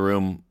elephants in the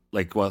room,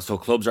 so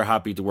clubs are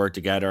happy to work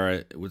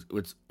together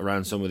with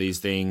around some of these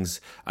things,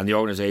 and the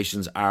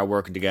organisations are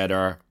working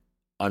together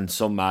on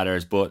some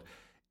matters, but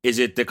is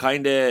it the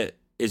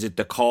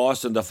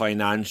cost and the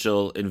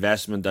financial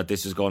investment that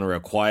this is going to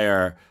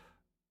require?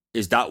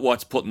 Is that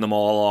what's putting them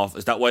all off?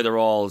 Is that why they're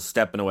all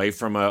stepping away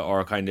from it,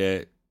 or kind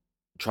of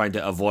trying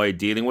to avoid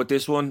dealing with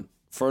this one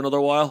for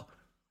another while?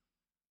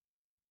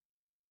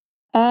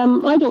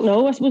 I don't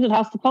know. I suppose it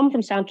has to come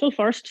from central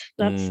first.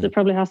 There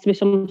probably has to be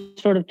some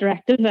sort of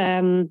directive.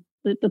 At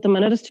the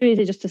minute, it's too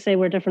easy just to say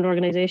we're different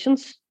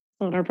organisations.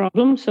 Not our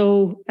problem.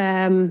 So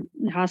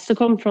it has to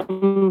come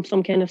from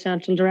some kind of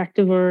central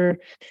directive, or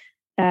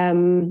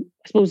I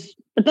suppose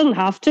it doesn't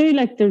have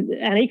to.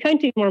 Any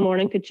county tomorrow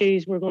morning could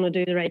choose we're going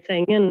to do the right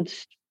thing and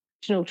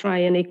try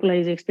and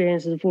equalise the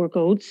experience of the 4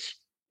 codes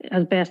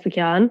as best we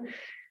can.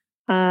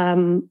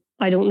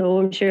 I don't know.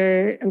 I'm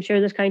sure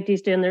this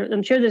county's doing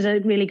I'm sure there's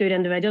a really good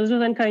individuals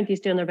within counties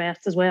doing their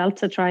best as well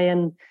to try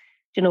and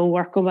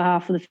work on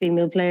behalf of the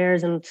female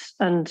players and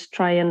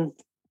try and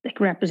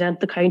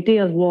represent the county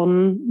as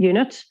one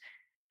unit.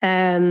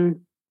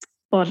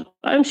 But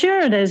I'm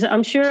sure it is.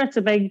 I'm sure it's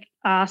a big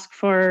ask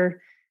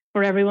for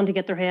everyone to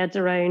get their heads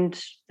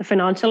around the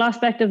financial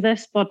aspect of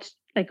this. But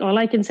all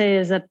I can say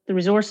is that the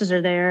resources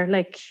are there.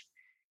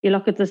 You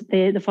look at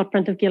the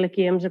footprint of Gaelic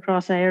games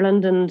across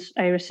Ireland and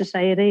Irish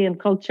society and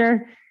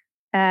culture.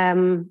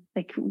 The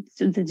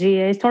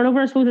GAA's turnover,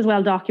 I suppose, is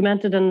well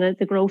documented, and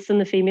the growth in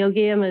the female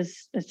game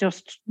is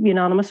just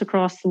unanimous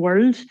across the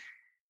world.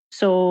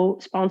 So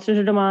sponsors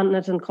are demanding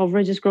it, and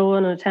coverage is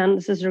growing, and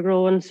attendances are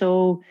growing.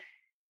 So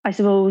I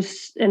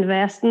suppose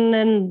investing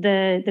in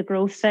the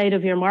growth side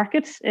of your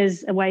market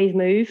is a wise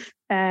move.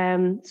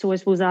 So I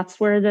suppose that's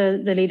where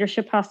the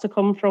leadership has to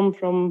come from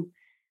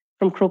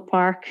Croke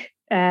Park.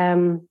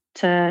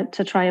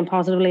 To try and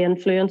positively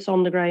influence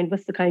on the ground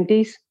with the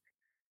counties.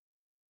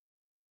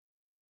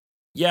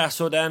 Yeah,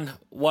 so then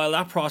while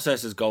that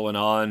process is going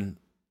on,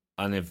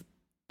 and if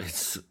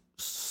it's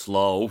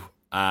slow,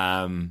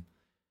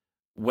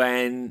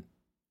 when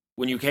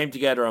you came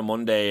together on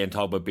Monday and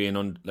talked about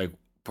being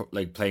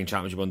playing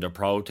championship under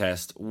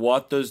protest,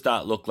 what does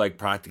that look like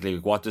practically?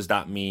 What does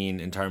that mean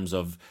in terms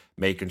of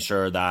making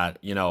sure that,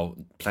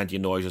 plenty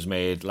of noise was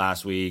made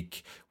last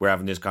week, we're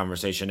having this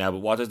conversation now,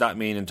 but what does that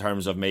mean in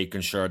terms of making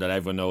sure that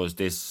everyone knows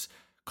this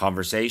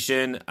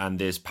conversation and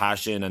this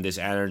passion and this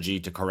energy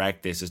to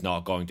correct this is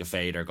not going to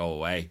fade or go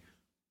away?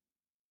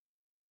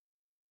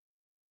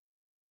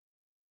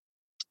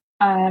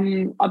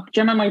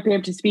 Gemma might be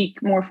able to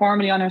speak more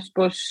formally on it,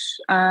 but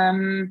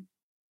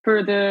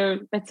for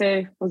let's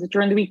say, was it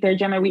during the week there,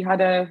 Gemma, we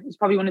had it's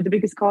probably one of the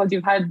biggest calls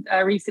you've had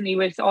recently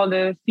with all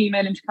the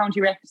female intercounty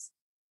reps.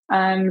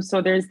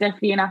 So there's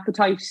definitely an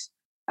appetite,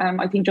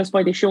 I think, just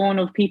by the showing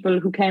of people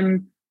who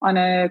came on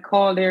a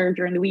call there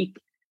during the week,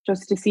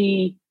 just to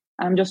see,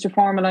 just to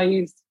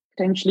formalise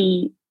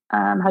potentially,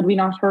 had we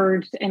not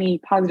heard any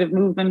positive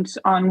movement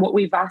on what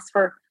we've asked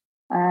for.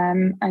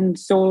 And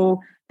so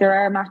there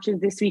are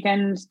matches this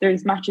weekend,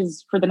 there's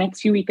matches for the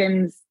next few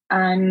weekends,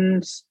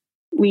 and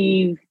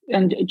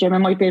Gemma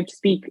might be able to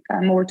speak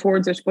more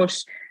towards it,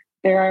 but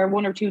there are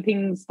 1 or 2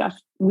 things that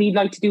we'd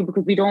like to do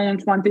because we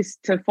don't want this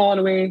to fall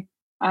away.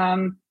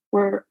 And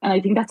I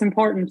think that's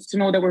important to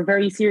know that we're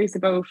very serious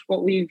about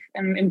what we've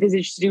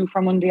envisaged to do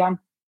from Monday on.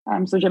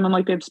 So Gemma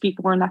might be able to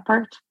speak more on that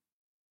part.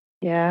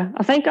 Yeah,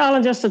 I think,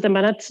 Alan, just at the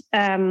minute,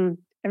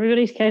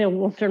 everybody's kind of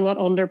wondering what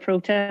under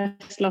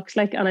protest looks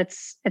like, and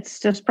it's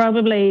just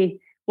probably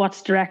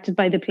what's directed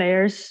by the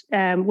players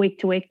week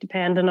to week,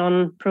 depending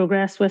on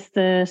progress with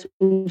the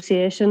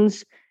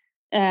associations.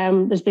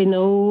 There's been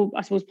no,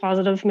 I suppose,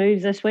 positive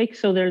moves this week,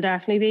 so there'll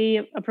definitely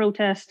be a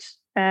protest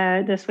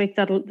this week.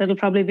 That'll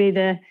probably be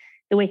the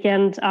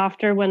weekend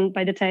after,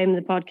 by the time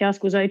the podcast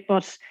goes out.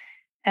 But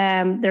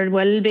there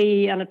will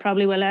be, and it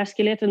probably will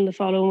escalate in the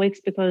following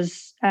weeks,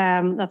 because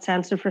that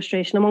sense of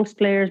frustration amongst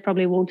players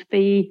probably won't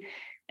be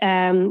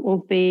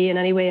in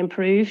any way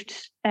improved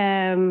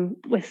as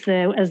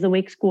the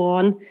weeks go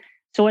on.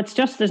 So it's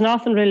just, there's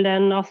nothing ruled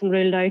in, nothing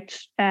ruled out.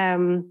 I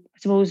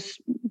suppose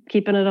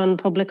keeping it on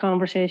public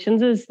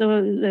conversations is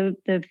the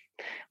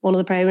one of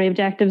the primary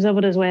objectives of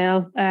it as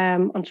well,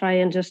 and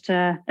trying just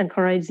to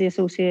encourage the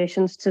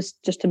associations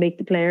to meet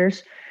the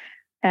players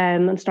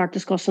and start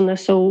discussing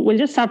this. So we'll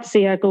just have to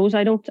see how it goes.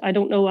 I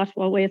don't know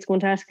what way it's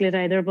going to escalate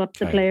either, but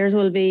the players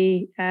will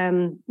be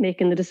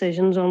making the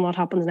decisions on what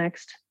happens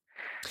next.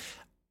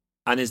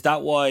 And is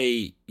that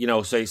why,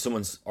 say if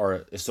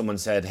someone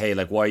said, hey,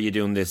 like, why are you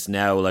doing this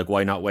now? Like,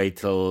 why not wait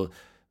till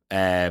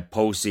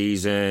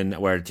postseason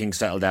where things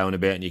settle down a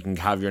bit and you can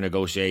have your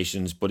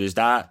negotiations? But is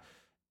that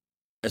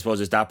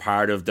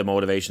part of the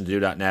motivation to do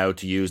that now,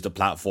 to use the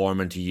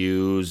platform and to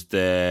use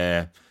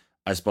the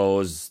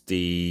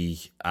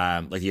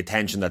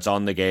attention that's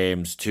on the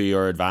games to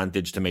your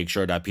advantage, to make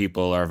sure that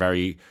people are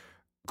very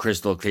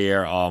crystal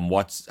clear on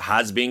what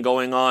has been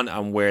going on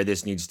and where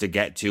this needs to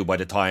get to by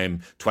the time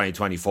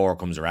 2024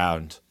 comes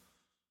around?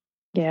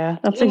 Yeah,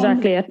 that's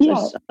exactly it.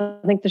 Yeah. I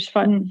think there's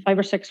 5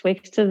 or 6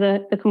 weeks to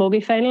the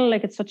Camogie final.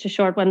 Like, it's such a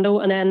short window.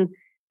 And then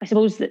I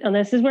suppose, and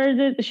this is where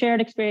the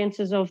shared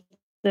experiences of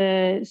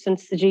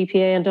since the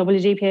GPA and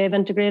WGPA have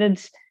integrated,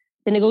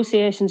 the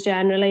negotiations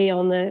generally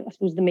on the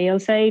male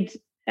side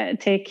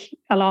take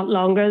a lot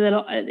longer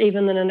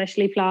than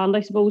initially planned,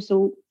 I suppose.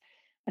 So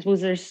I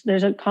suppose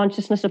there's a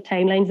consciousness of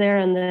timelines there,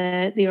 and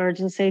the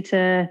urgency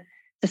to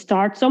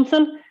start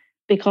something,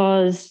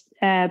 because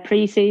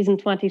pre-season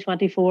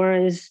 2024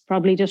 is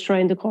probably just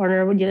around the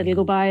corner. It'll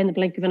go by in the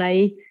blink of an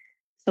eye.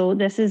 So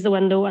this is the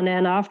window, and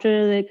then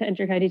after the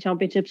Inter-County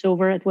Championship's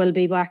over, it will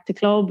be back to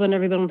club, and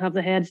everyone will have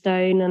their heads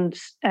down and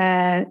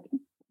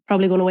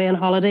probably going away on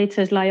holiday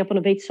to lie up on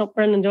a beach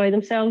somewhere and enjoy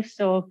themselves.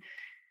 So.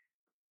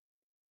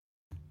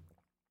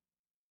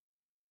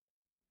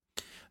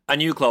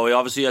 And you, Chloe,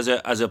 obviously as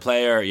a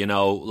player,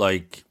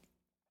 like,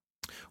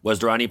 was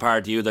there any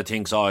part of you that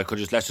thinks,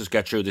 let's just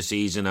get through the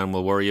season and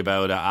we'll worry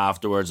about it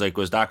afterwards? Like,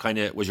 was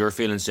your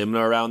feeling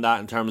similar around that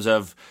in terms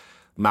of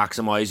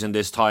maximising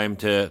this time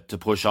to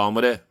push on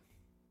with it?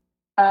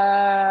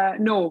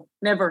 No,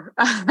 never.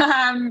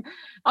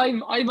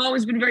 I've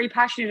always been very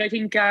passionate. I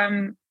think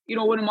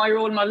one of my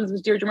role models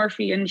was Deirdre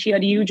Murphy, and she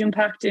had a huge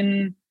impact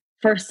in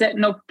first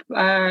setting up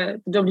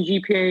the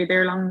WGPA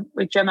there along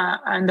with Gemma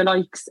and the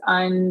likes,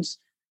 and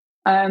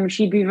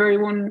she'd be very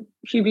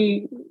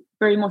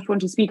much one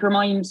to speak her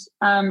mind,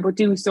 but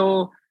do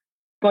so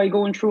by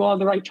going through all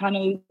the right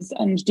channels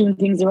and doing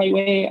things the right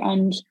way.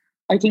 And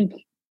I think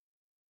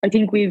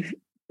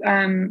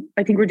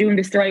we're doing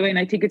this the right way, and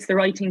I think it's the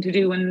right thing to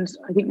do. And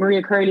I think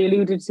Maria Curley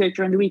alluded to it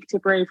during the week,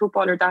 Tipperary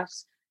footballer, that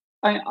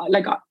I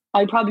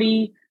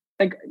probably,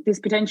 like, this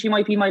potentially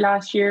might be my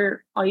last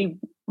year. I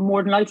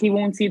more than likely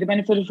won't see the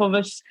benefit of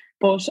it,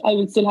 but I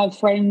will still have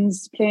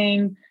friends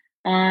playing.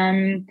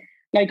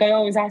 Like, I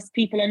always ask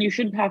people, and you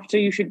should have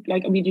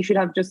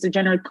just a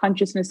general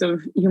consciousness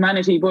of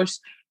humanity. But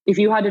if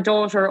you had a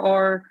daughter,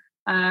 or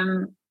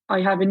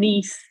I have a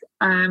niece,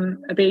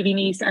 a baby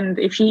niece, and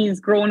if she's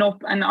grown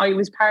up and I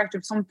was part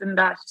of something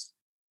that,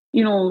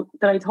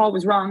 that I thought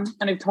was wrong,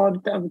 and I've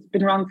thought that it's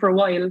been wrong for a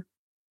while,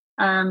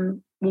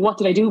 what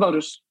did I do about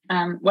it?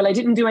 Well, I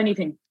didn't do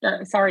anything.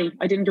 Sorry,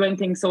 I didn't do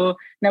anything. So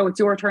now it's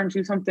your turn to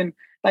do something.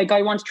 Like,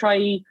 I want to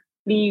try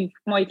leave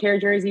my Clare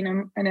jersey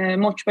in a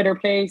much better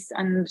place.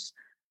 And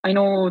I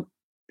know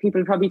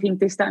people probably think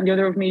this, that and the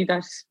other of me,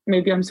 that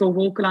maybe I'm so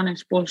vocal on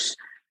it, but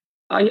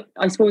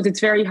I suppose it's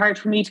very hard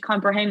for me to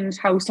comprehend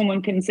how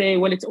someone can say,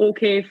 well, it's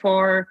okay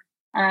for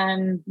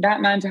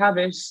that man to have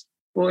it,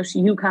 but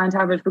you can't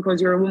have it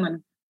because you're a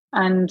woman.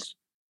 And,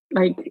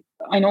 like,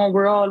 I know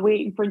we're all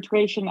waiting for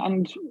integration,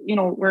 and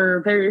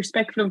we're very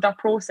respectful of that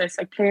process.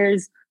 Like,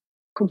 players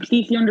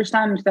completely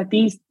understand that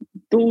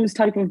those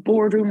type of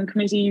boardroom and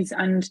committees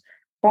and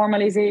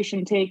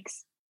formalization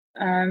takes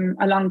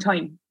a long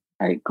time.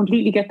 I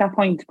completely get that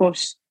point,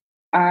 but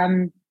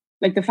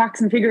like, the facts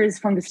and figures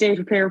from the State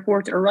of Play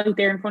report are right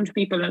there in front of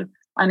people,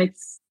 and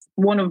it's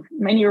one of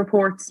many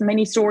reports,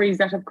 many stories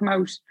that have come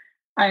out,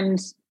 and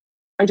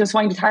I just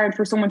find it hard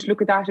for someone to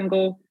look at that and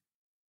go,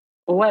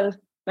 oh well,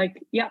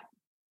 like, yeah.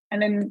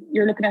 And then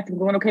you're looking at them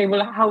going, okay,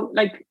 well, how,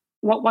 like,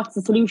 what's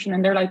the solution?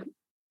 And they're like,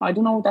 I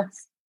don't know,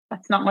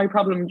 that's not my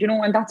problem,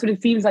 and that's what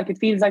it feels like. It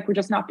feels like we're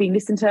just not being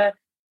listened to.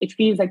 It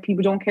feels like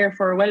people don't care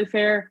for our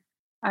welfare.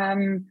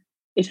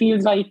 It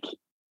feels like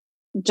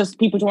just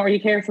people don't really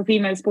care for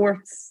female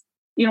sports,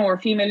 or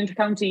female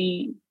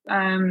intercounty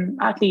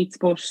athletes.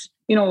 But,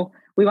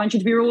 we want you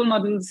to be role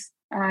models,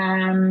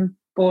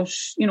 but,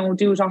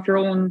 do it off your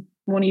own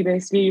money,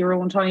 basically, your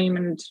own time,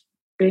 and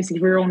basically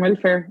for your own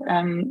welfare,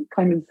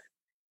 kind of.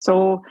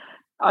 So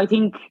I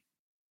think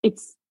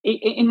it's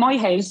in my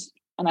head,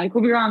 and I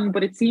could be wrong,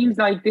 but it seems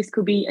like this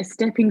could be a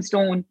stepping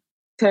stone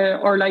to,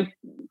 or like,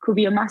 could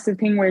be a massive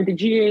thing where the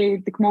GA,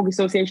 the Camogie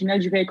Association,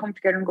 LGPA come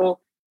together and go,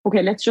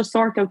 okay, let's just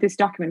sort out this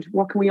document.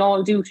 What can we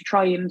all do to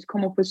try and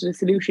come up with a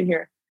solution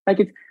here?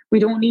 Like, we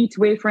don't need to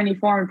wait for any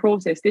formal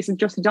process. This is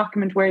just a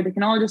document where they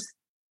can all just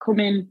come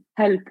in,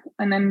 help,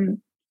 and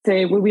then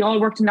say, well, we all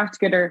worked on that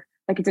together.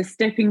 Like, it's a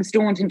stepping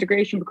stone to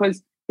integration,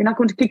 because you're not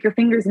going to click your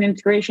fingers and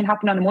integration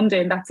happen on a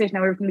Monday and that's it.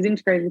 Now everything is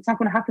integrated. It's not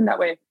going to happen that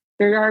way.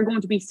 There are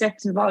going to be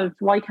steps involved.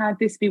 Why can't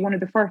this be one of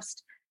the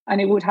first? And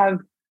it would have,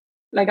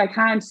 like, I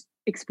can't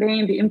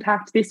explain the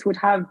impact this would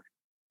have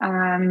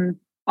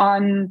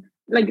on,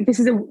 like, this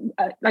is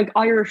like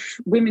Irish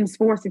women's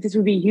sports. This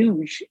would be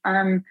huge.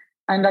 And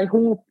I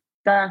hope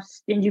that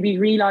the NGB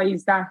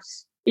realise that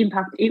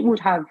impact it would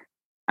have.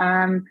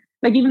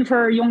 Like, even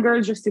for young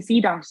girls just to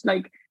see that,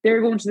 like,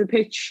 they're going to the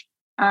pitch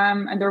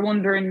and they're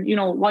wondering, you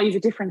know, why is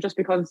it different just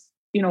because,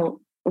 you know,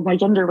 of my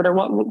gender, or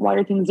why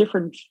are things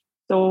different?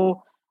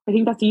 So I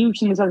think that's a huge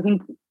thing. As I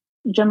think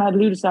Gemma had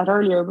alluded to that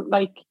earlier, but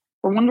like,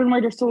 we're wondering why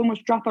there's so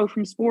much dropout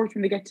from sport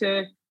when they get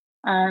to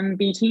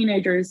be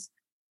teenagers.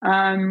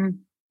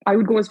 I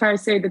would go as far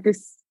as say that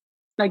this,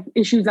 like,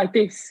 issues like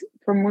this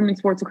from women's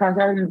sports across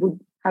Ireland would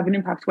have an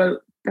impact. Well,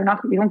 they're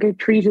not. You don't get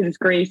treated as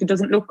great. It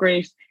doesn't look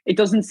great. It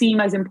doesn't seem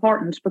as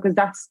important, because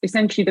that's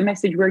essentially the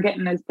message we're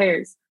getting as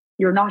players.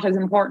 You're not as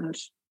important.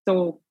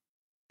 So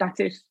that's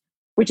it,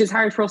 which is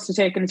hard for us to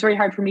take, and it's very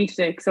hard for me to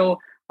take. So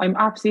I'm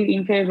absolutely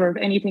in favour of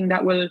anything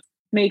that will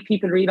make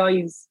people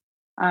realise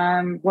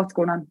what's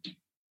going on.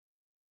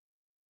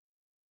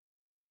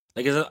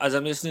 Like, as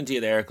I'm listening to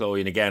you there,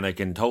 Chloe, and again, I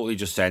can totally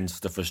just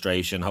sense the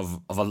frustration of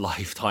a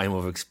lifetime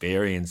of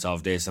experience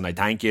of this. And I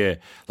thank you,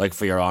 like,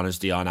 for your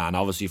honesty on it, and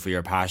obviously for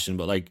your passion.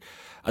 But like,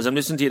 as I'm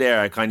listening to you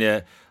there,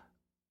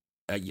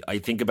 I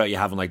think about you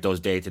having like those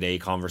day-to-day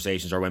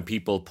conversations, or when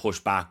people push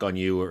back on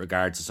you with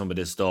regards to some of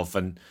this stuff.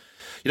 And,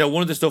 you know,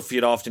 one of the stuff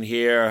you'd often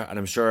hear, and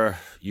I'm sure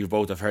you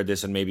both have heard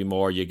this and maybe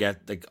more, you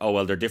get like, oh,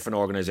 well, they're different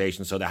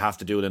organisations, so they have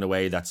to do it in a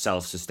way that's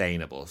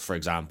self-sustainable, for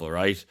example,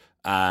 right?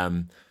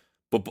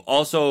 But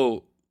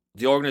also,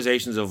 the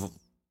organisations have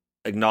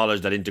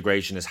acknowledged that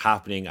integration is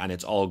happening and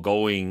it's all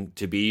going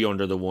to be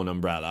under the one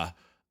umbrella.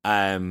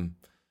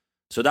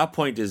 So that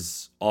point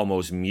is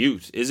almost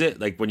mute, is it?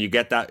 Like, when you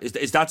get that,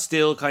 is that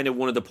still kind of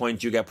one of the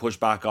points you get pushed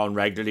back on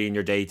regularly in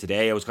your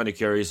day-to-day? I was kind of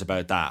curious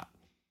about that.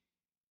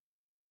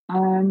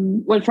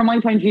 Well, from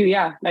my point of view,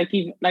 yeah. Like,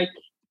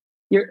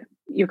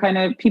 you're kind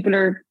of, people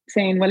are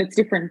saying, well, it's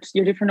different.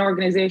 You're different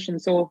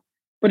organisations. So,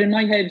 but in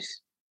my head,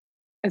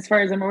 as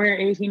far as I'm aware,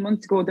 18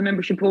 months ago, the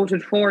membership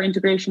voted for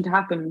integration to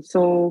happen.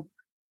 So,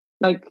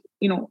 like,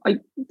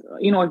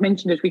 I've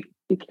mentioned it. We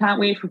can't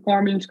wait for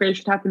formal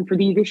integration to happen for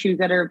these issues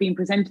that are being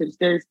presented.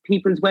 There's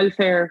people's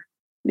welfare.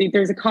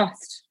 There's a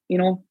cost, you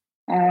know.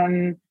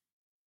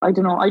 I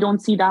don't know. I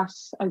don't see that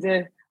as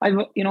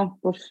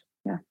but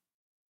yeah.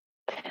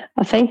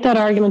 I think that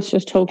argument's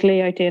just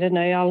totally outdated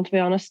now, Alan, to be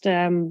honest.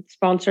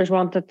 Sponsors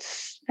want that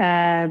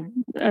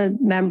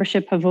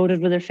membership have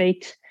voted with their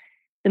feet.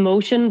 The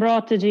motion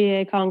brought to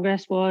GAA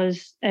Congress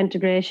was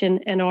integration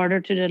in order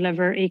to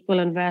deliver equal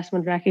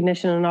investment,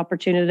 recognition and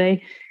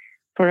opportunity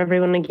for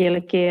everyone in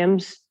Gaelic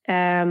games.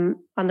 And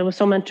there was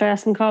some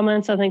interesting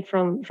comments, I think,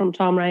 from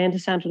Tom Ryan to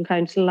Central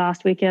Council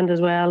last weekend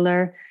as well.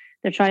 They're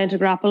trying to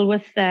grapple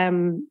with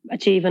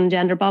achieving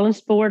gender balanced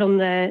sport on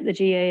the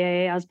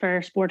GAA as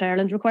per Sport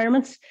Ireland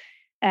requirements.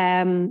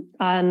 And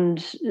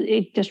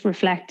it just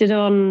reflected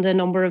on the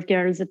number of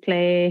girls that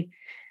play.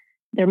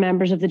 They're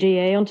members of the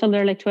GAA until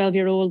they're like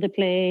 12-year-old. They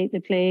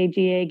play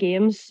GAA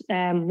games.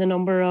 The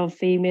number of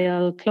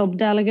female club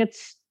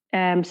delegates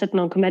sitting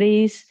on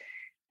committees.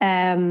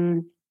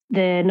 The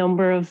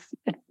number of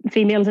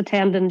females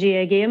attending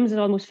GAA games is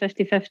almost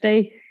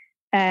 50-50.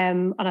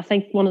 And I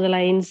think one of the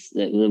lines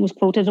that was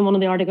quoted in one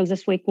of the articles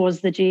this week was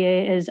the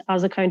GAA is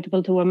as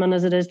accountable to women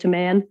as it is to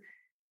men.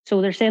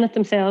 So they're saying it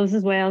themselves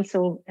as well.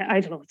 So I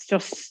don't know.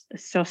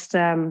 It's just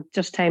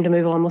time to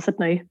move on with it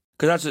now.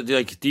 Because that's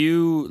like, do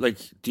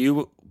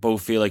you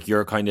both feel like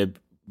you're kind of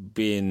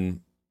being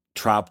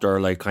trapped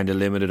or like kind of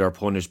limited or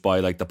punished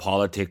by like the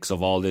politics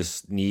of all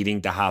this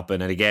needing to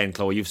happen? And again,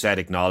 Chloe, you've said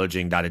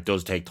acknowledging that it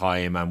does take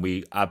time, and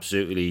we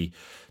absolutely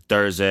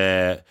there's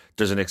an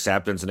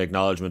acceptance and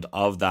acknowledgement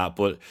of that.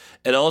 But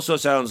it also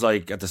sounds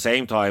like at the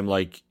same time,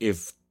 like,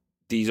 if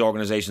these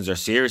organisations are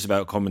serious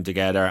about coming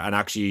together and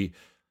actually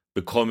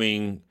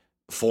becoming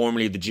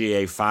formally the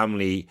GAA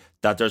family,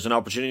 that there's an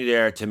opportunity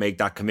there to make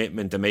that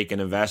commitment, to make an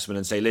investment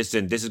and say,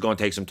 listen, this is going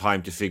to take some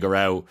time to figure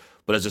out,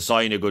 but as a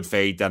sign of good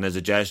faith and as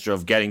a gesture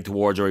of getting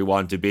towards where we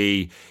want to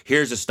be,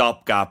 here's a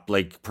stopgap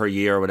like per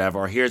year or whatever,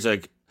 or here's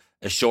a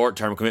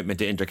short-term commitment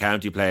to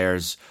inter-county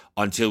players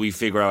until we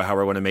figure out how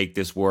we're going to make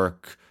this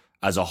work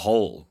as a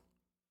whole.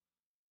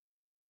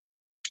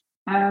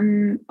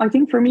 I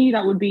think for me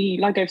that would be,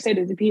 like I've said,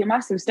 it'd be a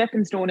massive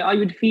stepping stone. I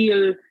would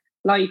feel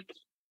like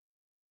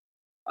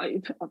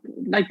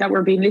that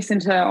we're being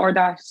listened to, or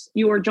that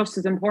you are just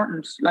as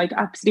important. Like,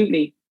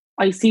 absolutely,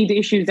 I see the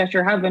issues that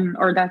you're having,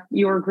 or that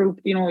your group,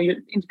 your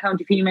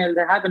inter-county females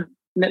are having.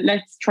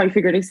 Let's try to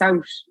figure this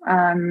out.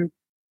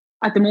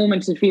 At the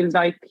moment, it feels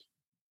like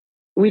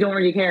we don't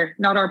really care.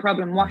 Not our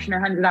problem. Washing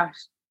our hands of that.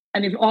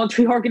 And if all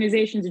three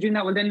organisations are doing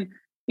that, well then,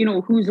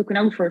 who's looking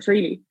out for us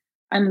really?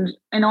 And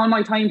in all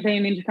my time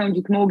playing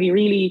inter-county camogie,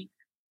 really,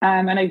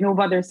 and I've no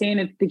bother saying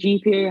it, the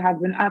GPA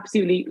have been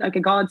absolutely like a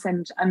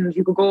godsend. And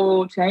you could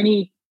go to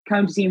any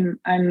county team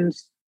and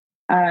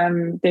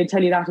they'd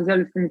tell you that as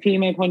well. From a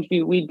female point of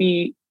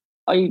view,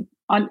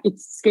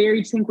 it's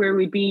scary to think where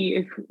we'd be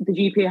if the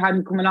GPA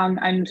hadn't come along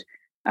and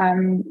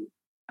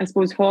I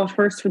suppose fought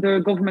first for the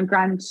government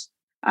grant.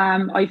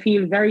 I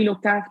feel very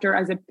looked after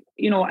as a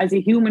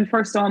human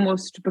first,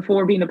 almost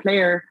before being a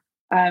player,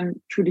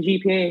 through the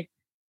GPA.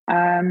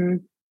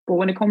 But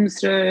when it comes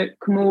to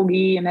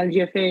Camogie and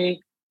LGFA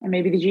and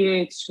maybe the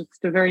GA, it's just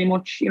to very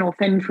much,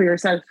 fend for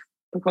yourself,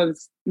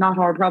 because not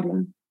our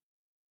problem.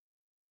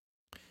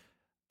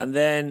 And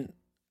then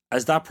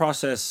as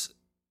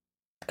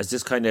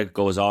this kind of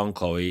goes on,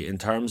 Chloe, in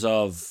terms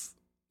of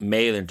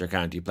male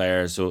intercounty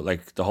players, so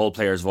like the whole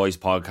Players Voice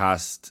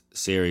podcast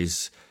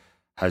series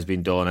has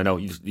been done. I know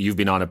you've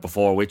been on it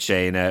before with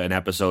Shane in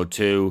episode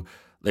 2.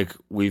 Like,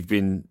 we've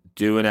been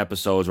doing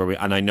episodes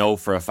and I know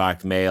for a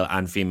fact male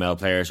and female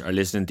players are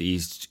listening to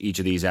each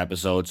of these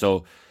episodes.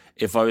 So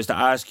if I was to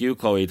ask you,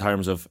 Chloe, in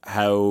terms of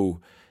how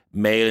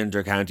male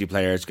intercounty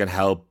players can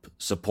help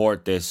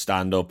support this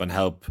stand up and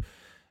help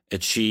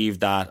achieve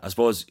that, I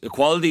suppose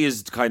equality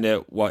is kind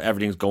of what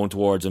everything's going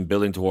towards and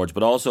building towards,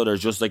 but also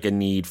there's just like a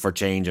need for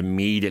change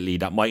immediately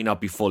that might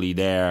not be fully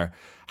there.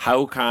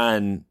 How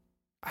can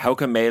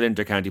male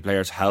intercounty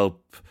players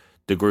help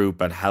the group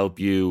and help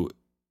you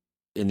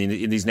in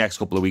these next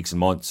couple of weeks and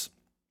months?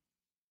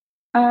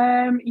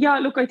 Yeah,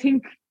 look, I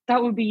think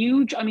that would be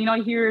huge. I mean,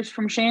 I hear it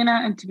from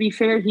Shayna, and to be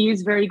fair, he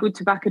is very good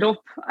to back it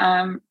up.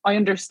 I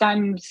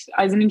understand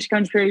as an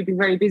intercounty player, you'd be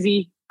very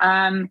busy.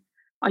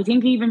 I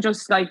think even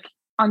just like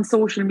on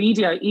social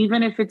media,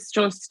 even if it's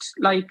just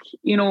like,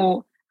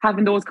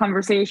 having those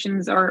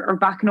conversations or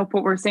backing up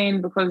what we're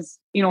saying, because,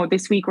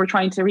 this week we're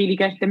trying to really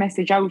get the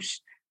message out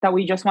that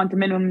we just want the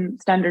minimum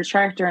standards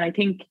charter. And I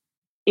think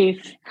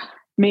if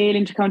male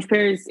intercounty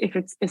players, if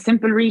it's a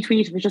simple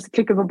retweet, if it's just a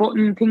click of a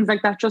button, things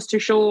like that, just to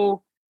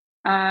show,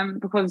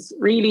 because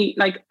really,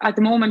 like at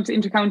the moment,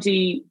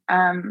 intercounty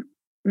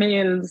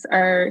males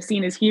are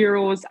seen as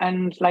heroes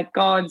and like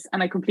gods,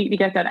 and I completely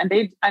get that.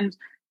 And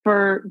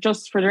for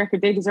the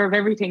record, they deserve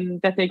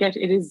everything that they get.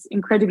 It is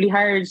incredibly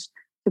hard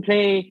to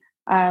play,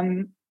 at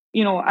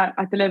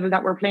the level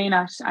that we're playing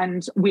at,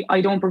 and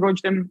I don't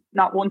begrudge them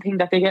not one thing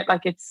that they get.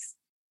 Like, it's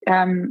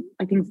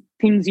I think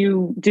things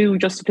you do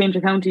just to play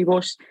intercounty,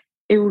 but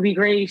it would be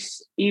great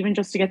even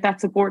just to get that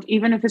support,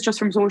 even if it's just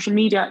from social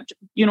media,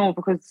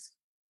 because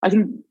I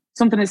think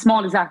something as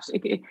small as that,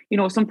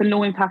 something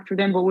low impact for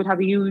them, but would have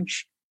a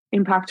huge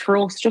impact for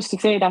us, just to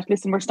say that,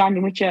 listen, we're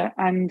standing with you.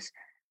 And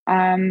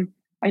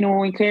I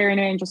know in Clare,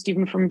 and just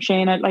even from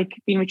Shane, like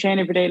being with Shane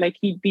every day, like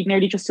he'd be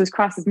nearly just as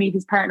cross as me.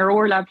 His partner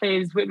Orla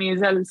plays with me as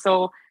well,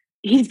 so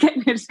he's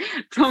getting it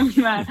from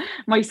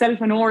myself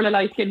and Orla,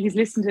 like, and he's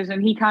listened to it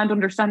and he can't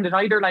understand it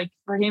either. Like,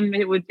 for him,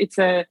 it's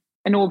a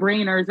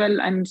no-brainer as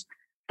well. And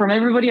from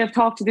everybody I've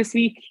talked to this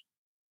week,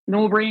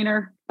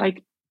 no-brainer. Like,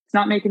 it's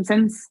not making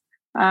sense.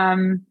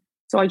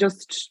 So I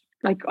just,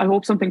 like, I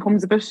hope something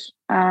comes of it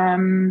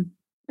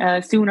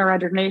sooner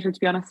rather than later, to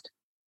be honest.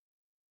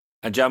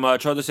 And Gemma, I'll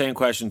throw the same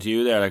question to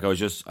you there. Like, I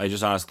just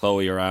asked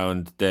Chloe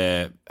around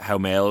how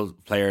male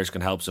players can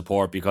help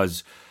support,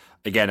 because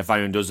again, if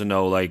anyone doesn't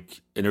know,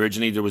 like,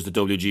 originally there was the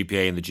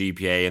WGPA and the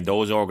GPA, and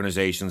those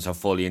organisations have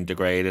fully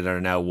integrated and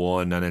are now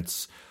one, and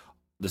it's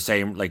the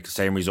same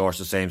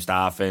resources, same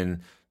staff,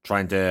 and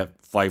trying to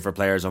fight for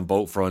players on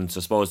both fronts. I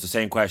suppose the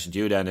same question to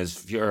you then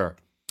is, I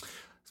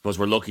suppose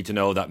we're lucky to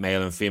know that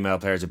male and female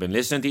players have been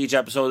listening to each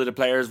episode of the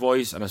Player's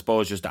Voice, and I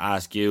suppose just to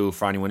ask you,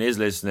 for anyone who is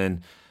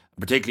listening,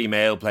 particularly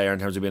male player, in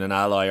terms of being an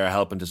ally or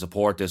helping to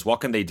support this, what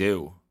can they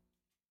do?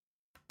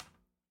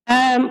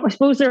 I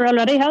suppose they're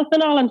already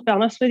helping, Alan, to be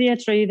honest with you,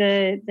 through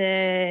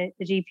the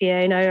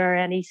GPA now.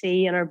 Our NEC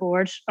and our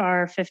board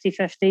are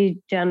 50-50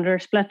 gender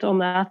split on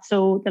that.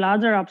 So the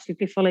lads are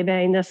absolutely fully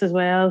behind this as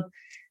well.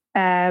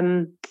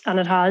 And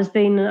it has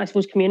been, I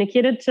suppose,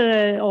 communicated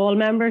to all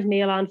members,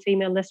 male and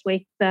female, this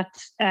week, that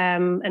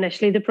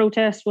initially the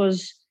protest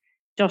was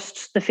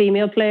just the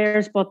female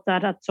players, but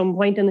that at some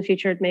point in the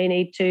future it may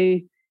need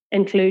to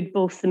include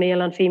both the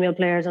male and female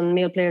players, and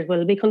male players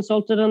will be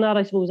consulted on that,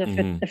 I suppose, if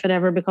it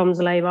ever becomes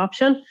a live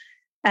option.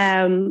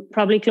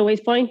 Probably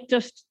Chloe's point,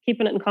 just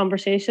keeping it in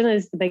conversation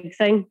is the big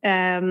thing.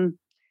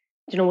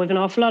 We've an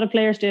awful lot of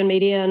players doing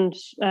media, and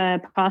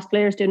past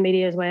players doing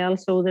media as well.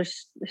 So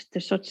there's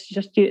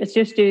it's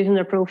just using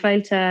their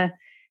profile to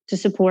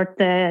support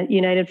the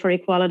United for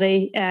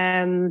Equality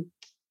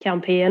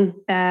campaign.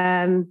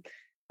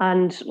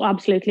 And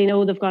absolutely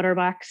know they've got our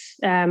backs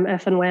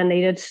if and when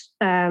needed.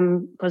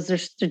 Because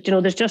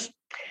there's just,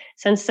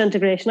 since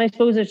integration, I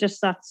suppose there's just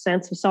that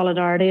sense of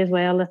solidarity as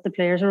well, that the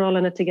players are all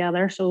in it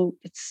together. So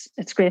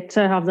it's great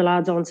to have the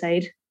lads on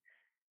side.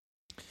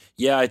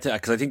 Yeah,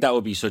 because I think that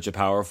would be such a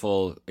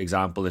powerful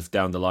example if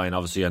down the line,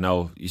 obviously I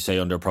know you say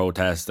under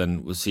protest,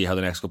 and we'll see how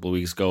the next couple of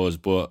weeks goes,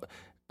 but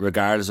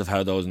regardless of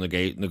how those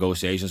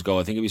negotiations go,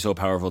 I think it'd be so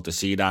powerful to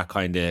see that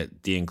kind of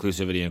the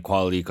inclusivity and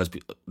equality, because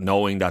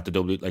knowing that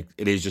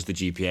it is just the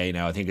GPA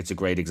now, I think it's a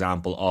great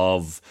example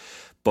of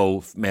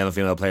both male and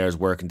female players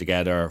working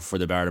together for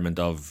the betterment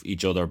of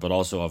each other, but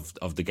also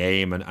of the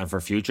game and for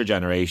future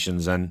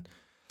generations. And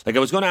Like I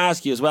was going to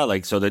ask you as well,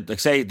 like, so that, like,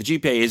 say the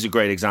GPA is a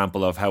great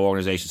example of how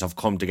organisations have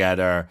come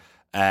together,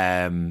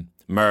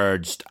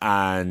 merged,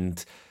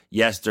 and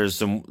yes, there's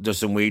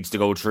some weeds to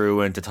go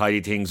through and to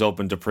tidy things up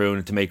and to prune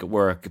and to make it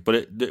work.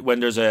 But when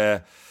there's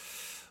a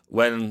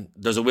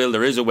will,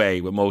 there is a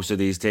way with most of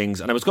these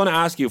things. And I was going to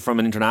ask you from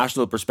an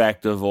international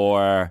perspective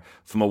or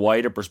from a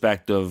wider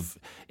perspective,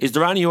 is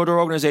there any other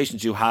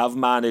organisations who have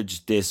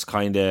managed this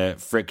kind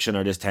of friction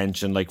or this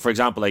tension? Like, for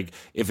example, like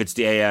if it's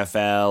the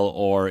AFL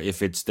or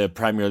if it's the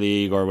Premier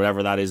League or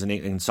whatever that is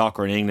in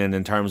soccer in England,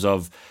 in terms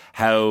of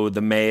how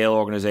the male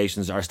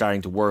organisations are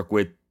starting to work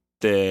with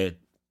the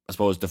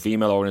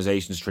female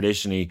organisations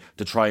traditionally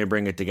to try and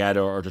bring it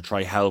together or to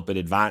try help it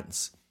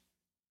advance.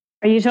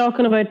 Are you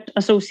talking about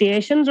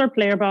associations or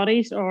player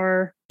bodies,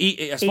 or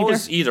I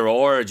suppose either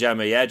or,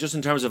 Gemma? Yeah, just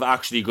in terms of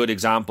actually good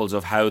examples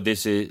of how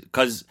this is,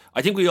 because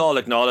I think we all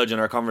acknowledge,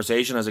 and our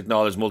conversation has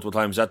acknowledged multiple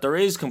times, that there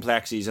is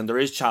complexities and there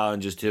is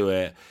challenges to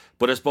it.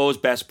 But I suppose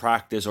best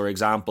practice or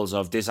examples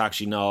of this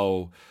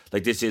actually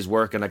this is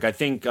working. Like I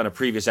think on a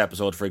previous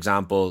episode, for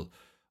example,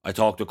 I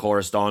talked to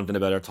Cora Staunton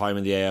about her time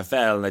in the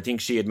AFL, and I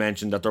think she had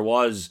mentioned that there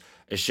was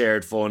a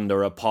shared fund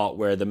or a pot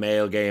where the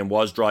male game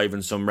was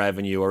driving some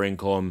revenue or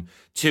income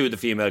to the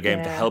female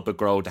game to help it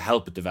grow, to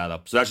help it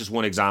develop. So that's just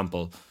one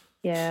example.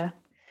 Yeah.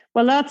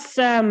 Well,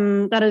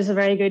 that is a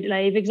very good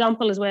live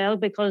example as well,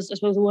 because I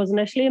suppose it was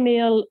initially a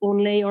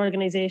male-only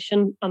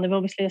organisation, and they've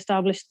obviously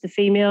established the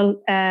female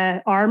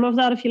arm of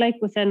that, if you like,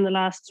 within the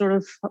last sort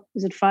of,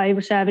 is it 5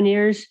 or 7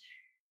 years?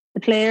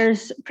 The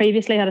players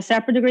previously had a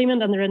separate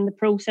agreement, and they're in the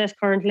process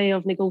currently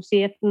of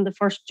negotiating the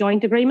first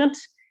joint agreement,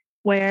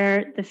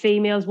 where the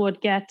females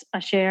would get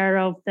a share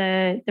of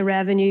the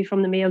revenue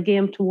from the male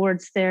game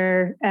towards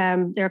their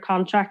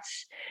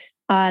contracts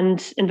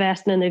and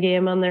investing in their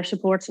game and their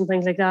supports and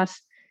things like that.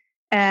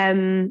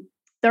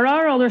 There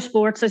are other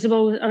sports, I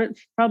suppose,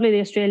 probably the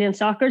Australian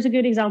soccer is a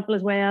good example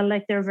as well.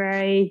 Like there's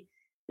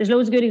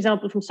loads of good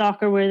examples from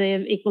soccer where they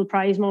have equal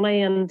prize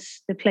money, and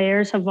the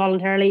players have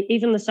voluntarily,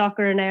 even the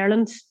soccer in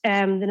Ireland,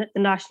 the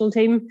national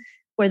team,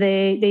 where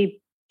they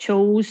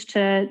chose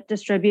to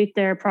distribute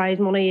their prize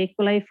money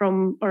equally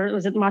or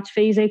was it match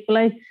fees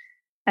equally?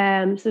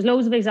 So there's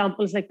loads of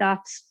examples like that.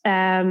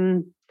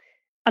 And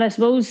I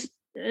suppose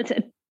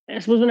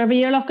whenever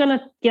you're looking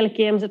at Gaelic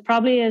Games, it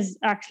probably is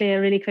actually a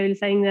really cool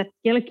thing that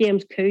Gaelic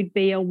Games could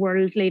be a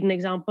world-leading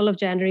example of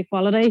gender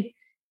equality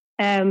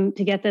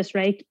to get this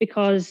right,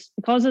 because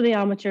of the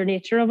amateur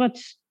nature of it,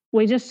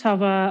 we just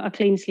have a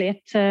clean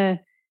slate to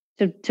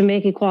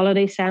make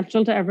equality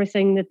central to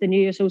everything that the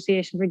new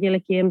Association for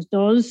Gaelic Games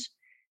does.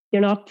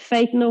 You're not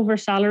fighting over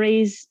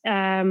salaries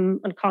and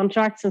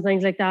contracts and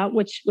things like that,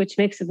 which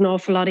makes it an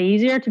awful lot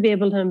easier to be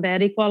able to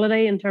embed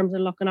equality in terms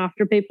of looking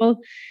after people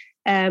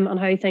and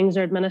how things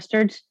are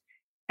administered.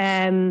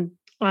 And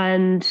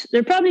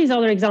there are probably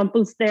other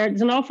examples there.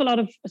 There's an awful lot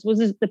of, I suppose,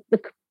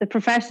 the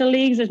professional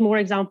leagues. There's more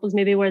examples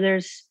maybe where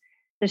there's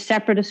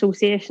separate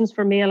associations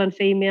for male and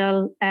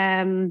female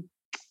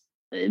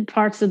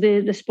parts of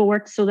the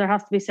sport. So there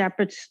has to be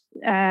separate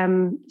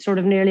sort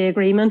of nearly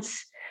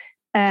agreements.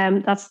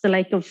 That's the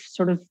like of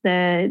sort of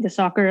the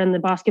soccer and the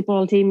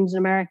basketball teams in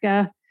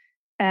America.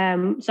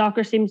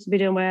 Soccer seems to be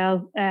doing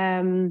well.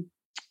 And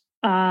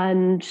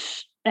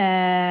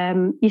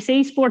you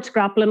see sports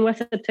grappling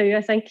with it too,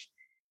 I think.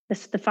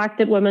 The fact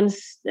that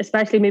women's,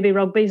 especially maybe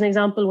rugby is an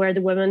example where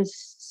the women's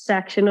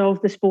section of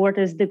the sport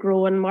is the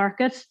growing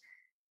market.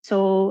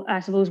 So I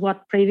suppose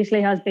what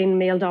previously has been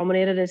male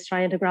dominated is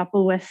trying to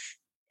grapple with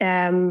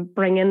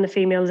bringing the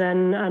females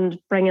in and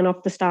bringing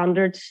up the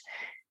standards,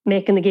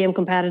 making the game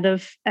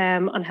competitive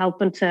and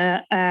helping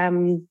to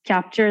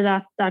capture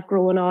that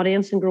growing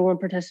audience and growing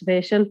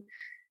participation.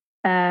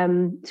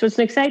 So it's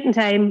an exciting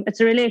time. It's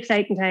a really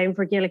exciting time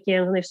for Gaelic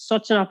Games, and there's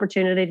such an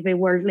opportunity to be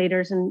world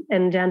leaders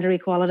in gender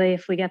equality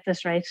if we get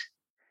this right.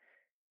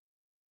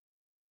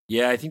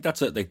 Yeah, I think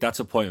that's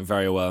a point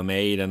very well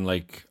made. And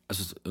like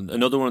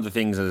another one of the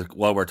things is,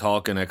 while we're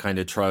talking, I kind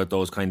of throw out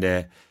those kind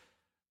of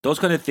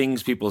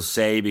things people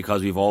say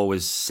because we've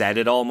always said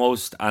it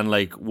almost. And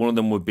like one of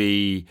them would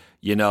be,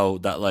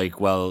 that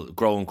like, well,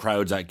 growing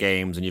crowds at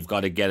games and you've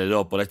got to get it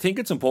up. But I think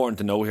it's important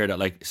to know here that,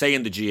 like, say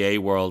in the GA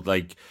world,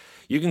 like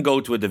you can go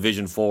to a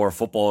Division 4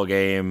 football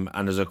game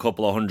and there's a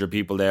couple of hundred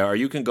people there, or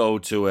you can go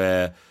to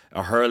a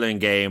hurling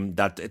game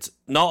that it's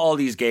not all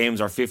these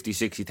games are 50,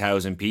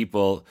 60,000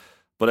 people.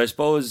 But I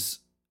suppose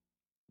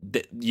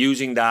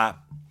using that,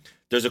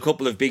 there's a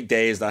couple of big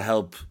days that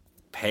help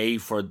pay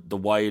for the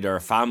wider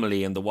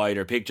family and the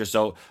wider picture.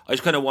 So I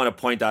just kind of want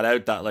to point that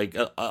out, that like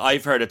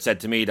I've heard it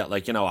said to me that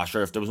like,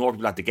 sure, if there was more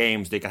people at the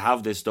games, they could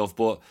have this stuff,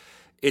 but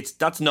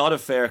that's not a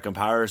fair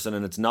comparison,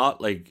 and it's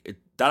not like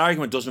that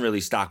argument doesn't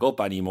really stack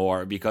up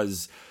anymore,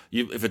 because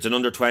if it's an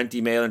under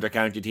 20 male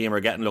inter-county team are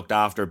getting looked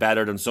after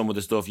better than some of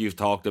the stuff you've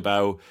talked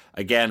about.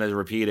 Again, I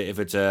repeat it, if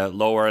it's a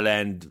lower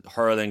end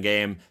hurling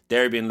game,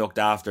 they're being looked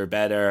after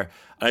better.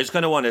 And I just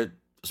kind of want to,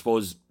 I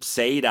suppose,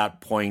 say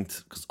that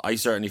point, because I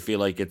certainly feel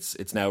like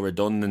it's now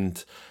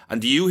redundant.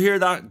 And do you hear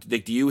that?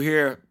 Like, do you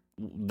hear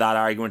that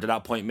argument at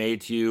that point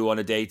made to you on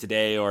a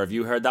day-to-day, or have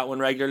you heard that one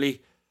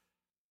regularly?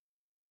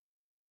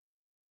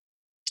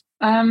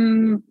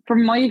 From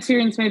my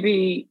experience,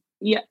 maybe,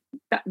 yeah,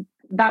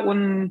 that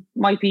one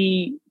might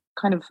be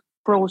kind of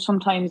pro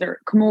sometimes, or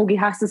Camogie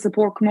has to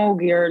support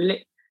Camogie, or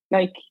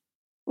like,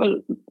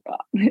 well,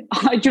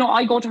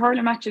 I go to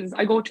hurling matches,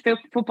 I go to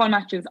football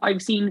matches.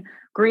 I've seen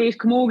great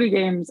Camogie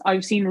games,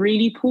 I've seen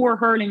really poor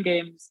hurling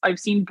games, I've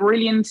seen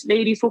brilliant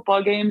ladies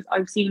football games,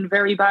 I've seen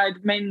very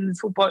bad men's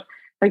football.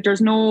 Like,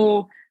 there's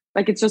no,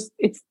 like, it's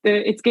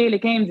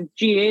Gaelic games, it's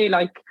GAA,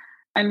 like,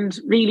 and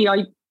really,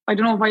 I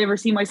don't know if I ever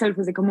see myself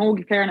as a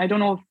Camogie player, and I don't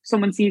know if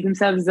someone sees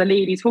themselves as a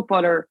ladies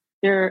footballer.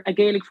 They're a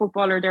Gaelic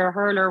footballer, they're a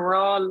hurler. We're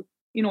all,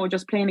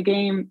 just playing a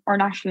game or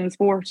national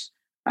sport.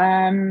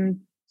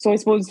 So I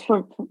suppose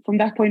from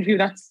that point of view,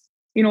 that's,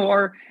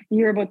 or you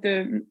hear about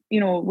the,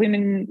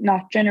 women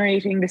not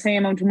generating the same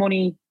amount of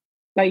money,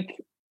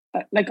 like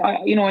I,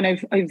 and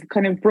I've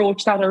kind of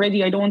broached that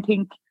already. I don't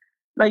think,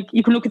 like,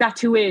 you can look at that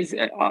two ways,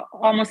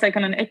 almost like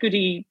on an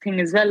equity thing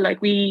as well. Like,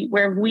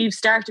 where we've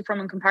started from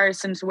in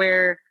comparison to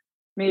where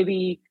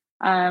maybe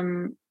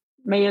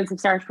males have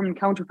started from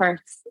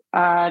counterparts,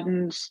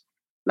 and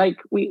like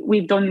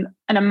we've done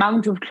an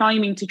amount of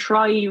climbing to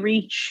try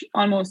reach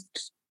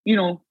almost,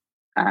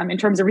 in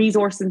terms of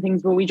resources and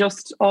things, but we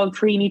just all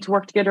three need to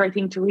work together, I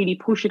think, to really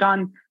push it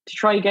on to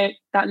try get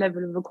that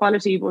level of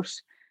equality. But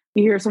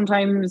you hear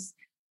sometimes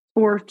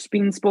sport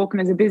being spoken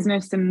as a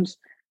business, and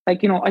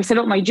like, I set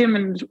up my gym,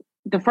 and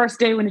the first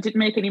day when it didn't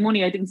make any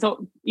money, I didn't,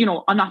 so,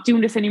 I'm not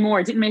doing this anymore.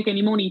 It didn't make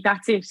any money.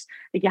 That's it.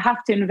 Like, you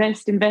have to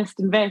invest.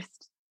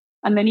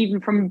 And then even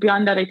from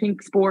beyond that, I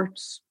think sport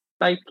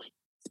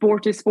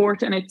is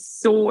sport, and it's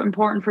so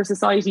important for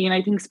society. And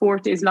I think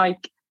sport is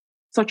like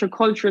such a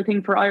cultural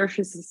thing for Irish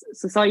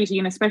society,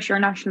 and especially our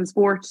national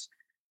sport.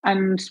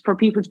 And for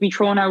people to be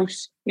thrown out,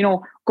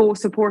 go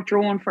support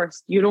your own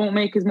first. You don't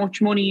make as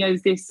much money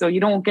as this, so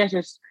you don't get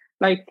it.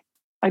 Like,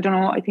 I don't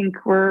know. I think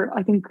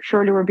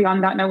surely we're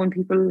beyond that now, when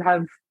people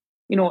have,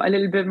 a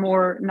little bit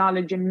more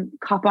knowledge and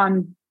cop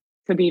on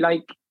to be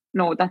like,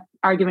 no, that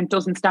argument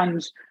doesn't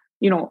stand,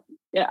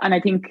 and I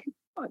think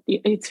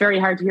it's very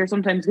hard to hear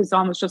sometimes, because it's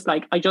almost just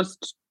like, I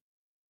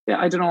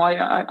don't know,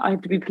 I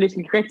have to be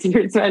politically correct here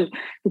as well.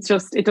 It's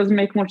just, it doesn't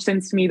make much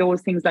sense to me,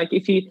 those things. Like,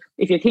 if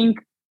you think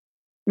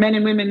men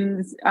and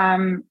women's,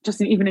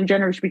 just even in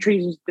general, should be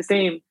treated the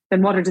same,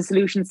 then what are the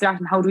solutions to that,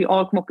 and how do we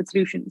all come up with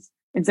solutions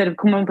instead of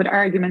coming up with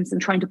arguments and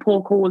trying to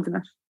poke holes in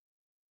it?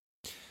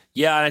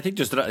 Yeah, and I think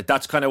just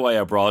that's kind of why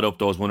I brought up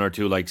those one or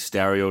two like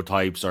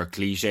stereotypes or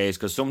cliches,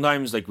 because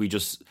sometimes we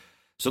just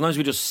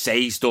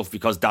say stuff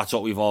because that's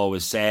what we've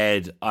always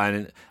said,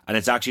 and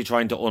it's actually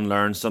trying to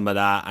unlearn some of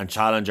that and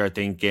challenge our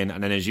thinking,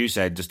 and then, as you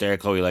said just there,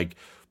 Chloe, like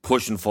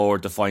pushing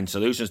forward to find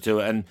solutions to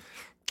it. And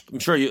I'm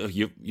sure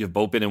you've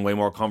both been in way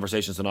more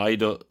conversations than I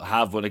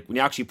have, but like, when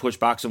you actually push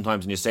back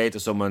sometimes and you say it to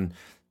someone,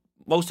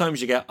 most times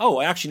you get, oh,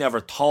 I actually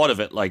never thought of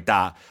it like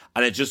that.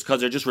 And it's just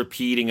because they're just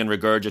repeating and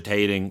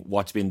regurgitating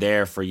what's been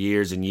there for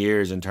years and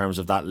years in terms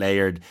of that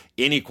layered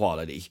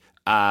inequality.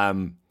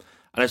 And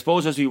I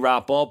suppose as we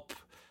wrap up,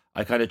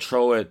 I kind of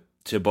throw it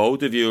to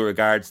both of you in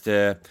regards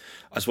to,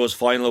 I suppose,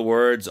 final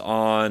words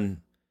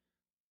on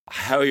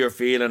how you're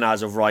feeling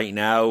as of right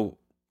now,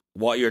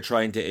 what you're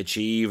trying to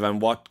achieve,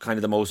 and what kind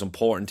of the most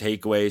important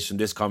takeaways from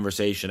this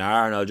conversation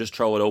are. And I'll just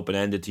throw it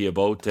open-ended to you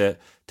both to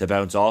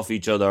bounce off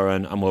each other,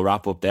 and we'll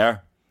wrap up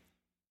there.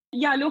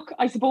 Yeah, look,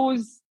 I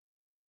suppose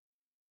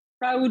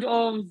proud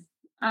of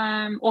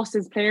us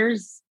as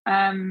players.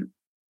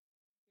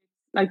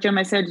 Like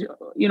Gemma said,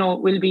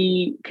 we'll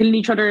be killing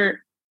each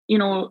other,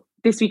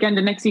 this weekend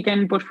and next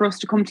weekend, but for us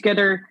to come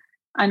together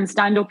and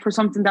stand up for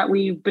something that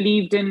we've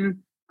believed in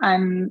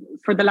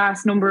for the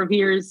last number of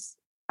years.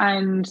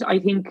 And I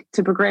think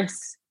to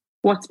progress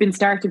what's been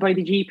started by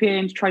the GPA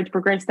and to try to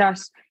progress that,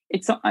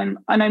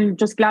 I'm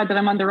just glad that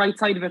I'm on the right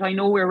side of it. I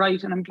know we're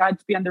right, and I'm glad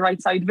to be on the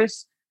right side of it.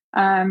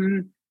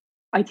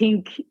 I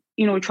think,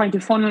 trying to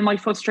funnel my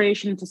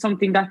frustration to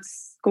something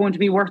that's going to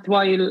be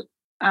worthwhile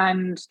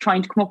and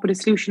trying to come up with a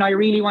solution. I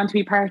really want to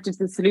be part of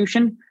the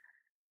solution.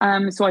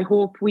 So I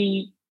hope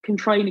we can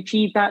try and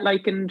achieve that.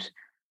 And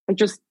I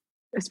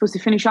suppose to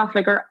finish off,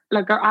 our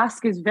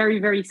ask is very,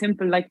 very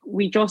simple. Like,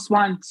 we just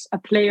want a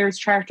players'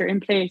 charter in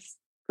place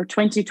for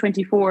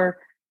 2024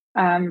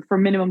 for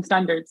minimum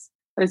standards.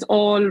 That is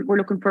all we're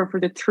looking for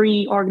the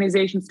three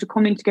organisations to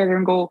come in together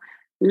and go,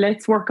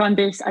 let's work on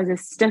this as a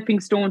stepping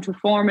stone to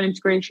formal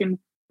integration.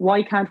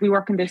 Why can't we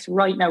work on this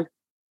right now?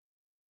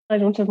 I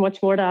don't have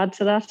much more to add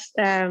to that.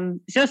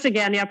 Just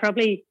again,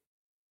 probably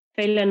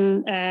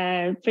feeling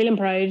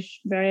proud,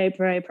 very,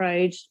 very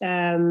proud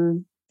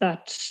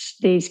that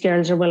these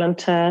girls are willing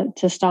to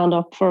stand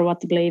up for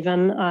what they believe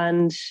in,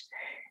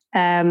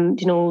 and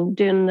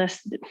doing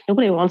this.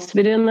 Nobody wants to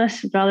be doing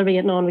this. I'd rather be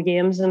getting on with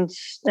games and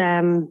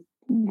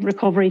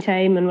recovery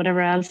time and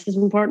whatever else is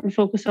important to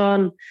focus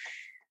on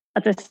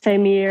at this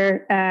time of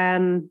year.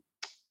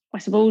 I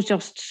suppose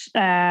just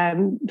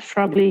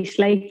probably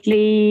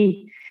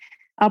slightly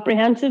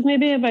apprehensive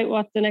maybe about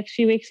what the next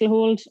few weeks will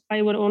hold.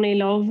 I would only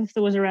love if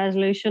there was a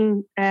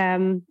resolution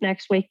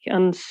next week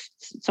and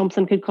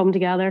something could come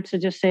together to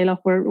just say,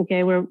 look, we're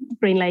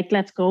green light,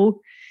 let's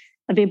go.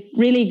 It'd be a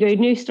really good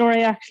news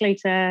story actually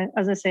to,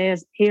 as I say,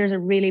 here's a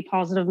really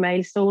positive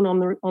milestone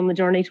on the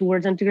journey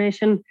towards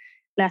integration.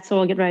 Let's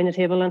all get round the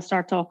table and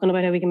start talking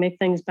about how we can make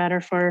things better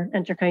for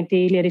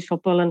intercounty ladies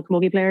football and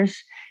camogie players.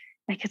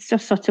 Like, it's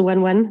just such a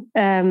win-win.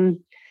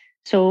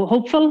 So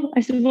hopeful,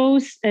 I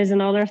suppose, is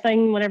another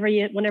thing. Whenever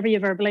you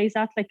verbalise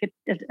that, like it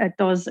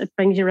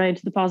brings you around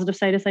to the positive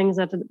side of things,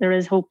 that there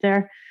is hope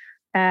there,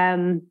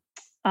 and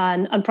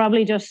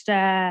probably just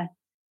proud,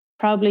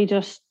 I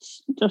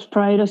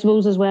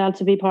suppose, as well,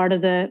 to be part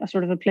of a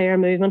sort of a player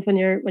movement when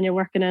you're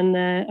working in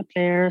a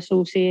player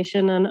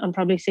association, and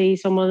probably see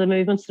some of the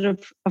movements that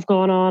have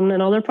gone on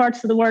in other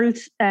parts of the world.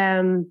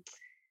 It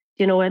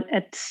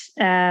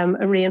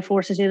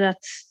reinforces you that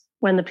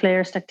when the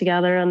players stick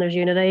together and there's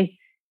unity,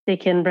 they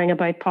can bring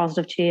about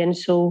positive change.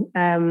 So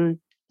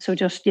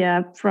just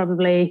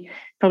probably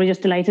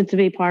just delighted to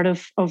be part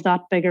of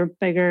that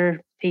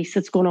bigger piece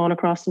that's going on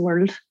across the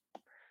world.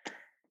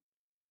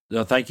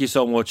 No, thank you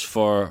so much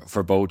for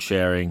both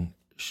sharing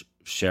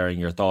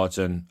your thoughts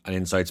and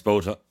insights,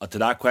 both to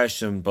that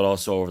question, but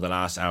also over the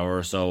last hour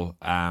or so.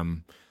 I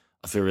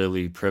feel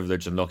really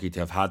privileged and lucky to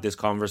have had this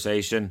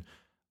conversation.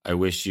 I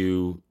wish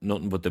you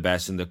nothing but the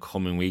best in the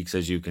coming weeks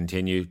as you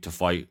continue to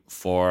fight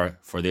for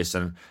this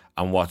and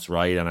what's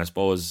right. And I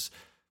suppose,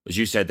 as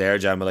you said there,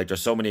 Gemma, like,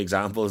 there's so many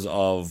examples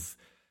of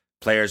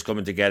players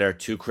coming together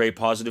to create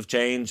positive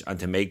change and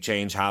to make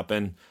change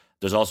happen.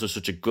 There's also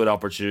such a good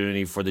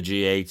opportunity for the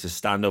GA to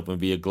stand up and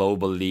be a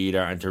global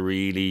leader and to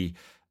really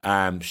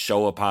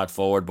show a path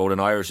forward, both in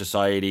Irish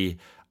society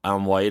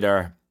and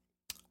wider.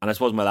 And I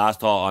suppose my last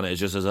thought on it is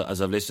just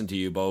as I've listened to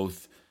you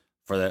both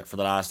for the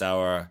last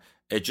hour,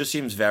 it just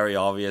seems very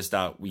obvious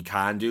that we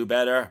can do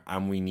better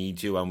and we need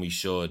to and we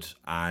should.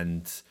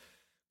 And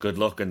good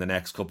luck in the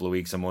next couple of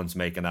weeks and months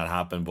making that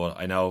happen. But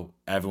I know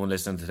everyone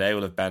listening today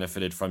will have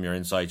benefited from your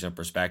insights and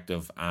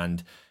perspective.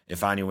 And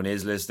if anyone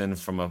is listening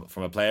from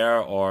a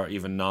player or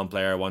even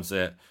non-player wants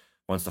to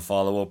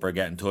follow up or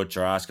get in touch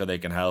or ask how they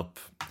can help,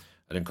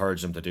 I'd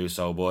encourage them to do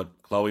so.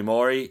 But Chloe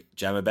Morey,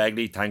 Gemma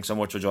Begley, thanks so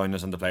much for joining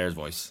us on The Player's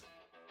Voice.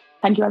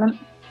 Thank you, Alan.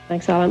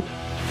 Thanks, Alan.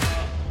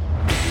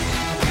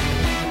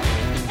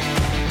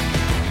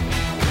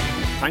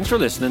 Thanks for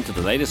listening to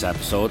the latest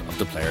episode of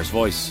The Player's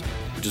Voice,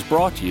 which is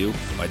brought to you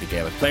by the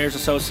Gaelic Players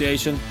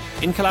Association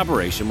in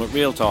collaboration with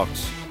Real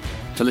Talks.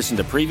 To listen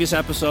to previous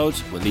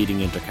episodes with leading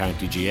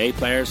intercounty GA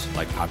players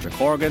like Patrick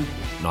Horgan,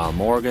 Niall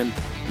Morgan,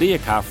 Leah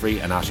Caffrey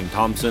and Aisling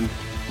Thompson,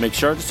 make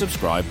sure to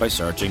subscribe by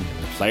searching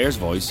The Player's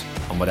Voice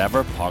on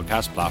whatever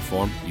podcast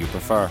platform you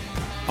prefer.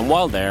 And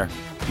while there,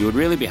 you would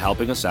really be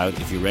helping us out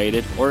if you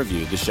rated or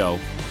reviewed the show.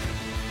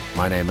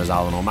 My name is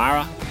Alan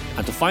O'Mara,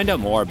 and to find out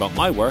more about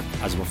my work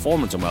as a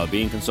performance and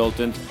wellbeing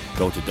consultant,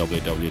 go to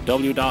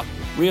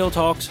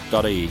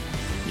www.realtalks.ie.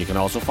 You can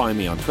also find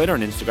me on Twitter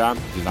and Instagram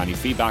if you have any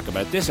feedback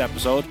about this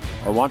episode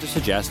or want to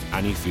suggest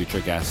any future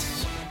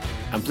guests.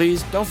 And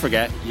please don't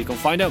forget, you can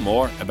find out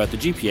more about the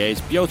GPA's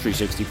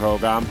BO360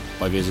 programme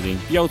by visiting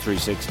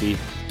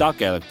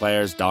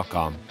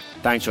bo360.gaelicplayers.com.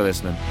 Thanks for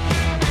listening.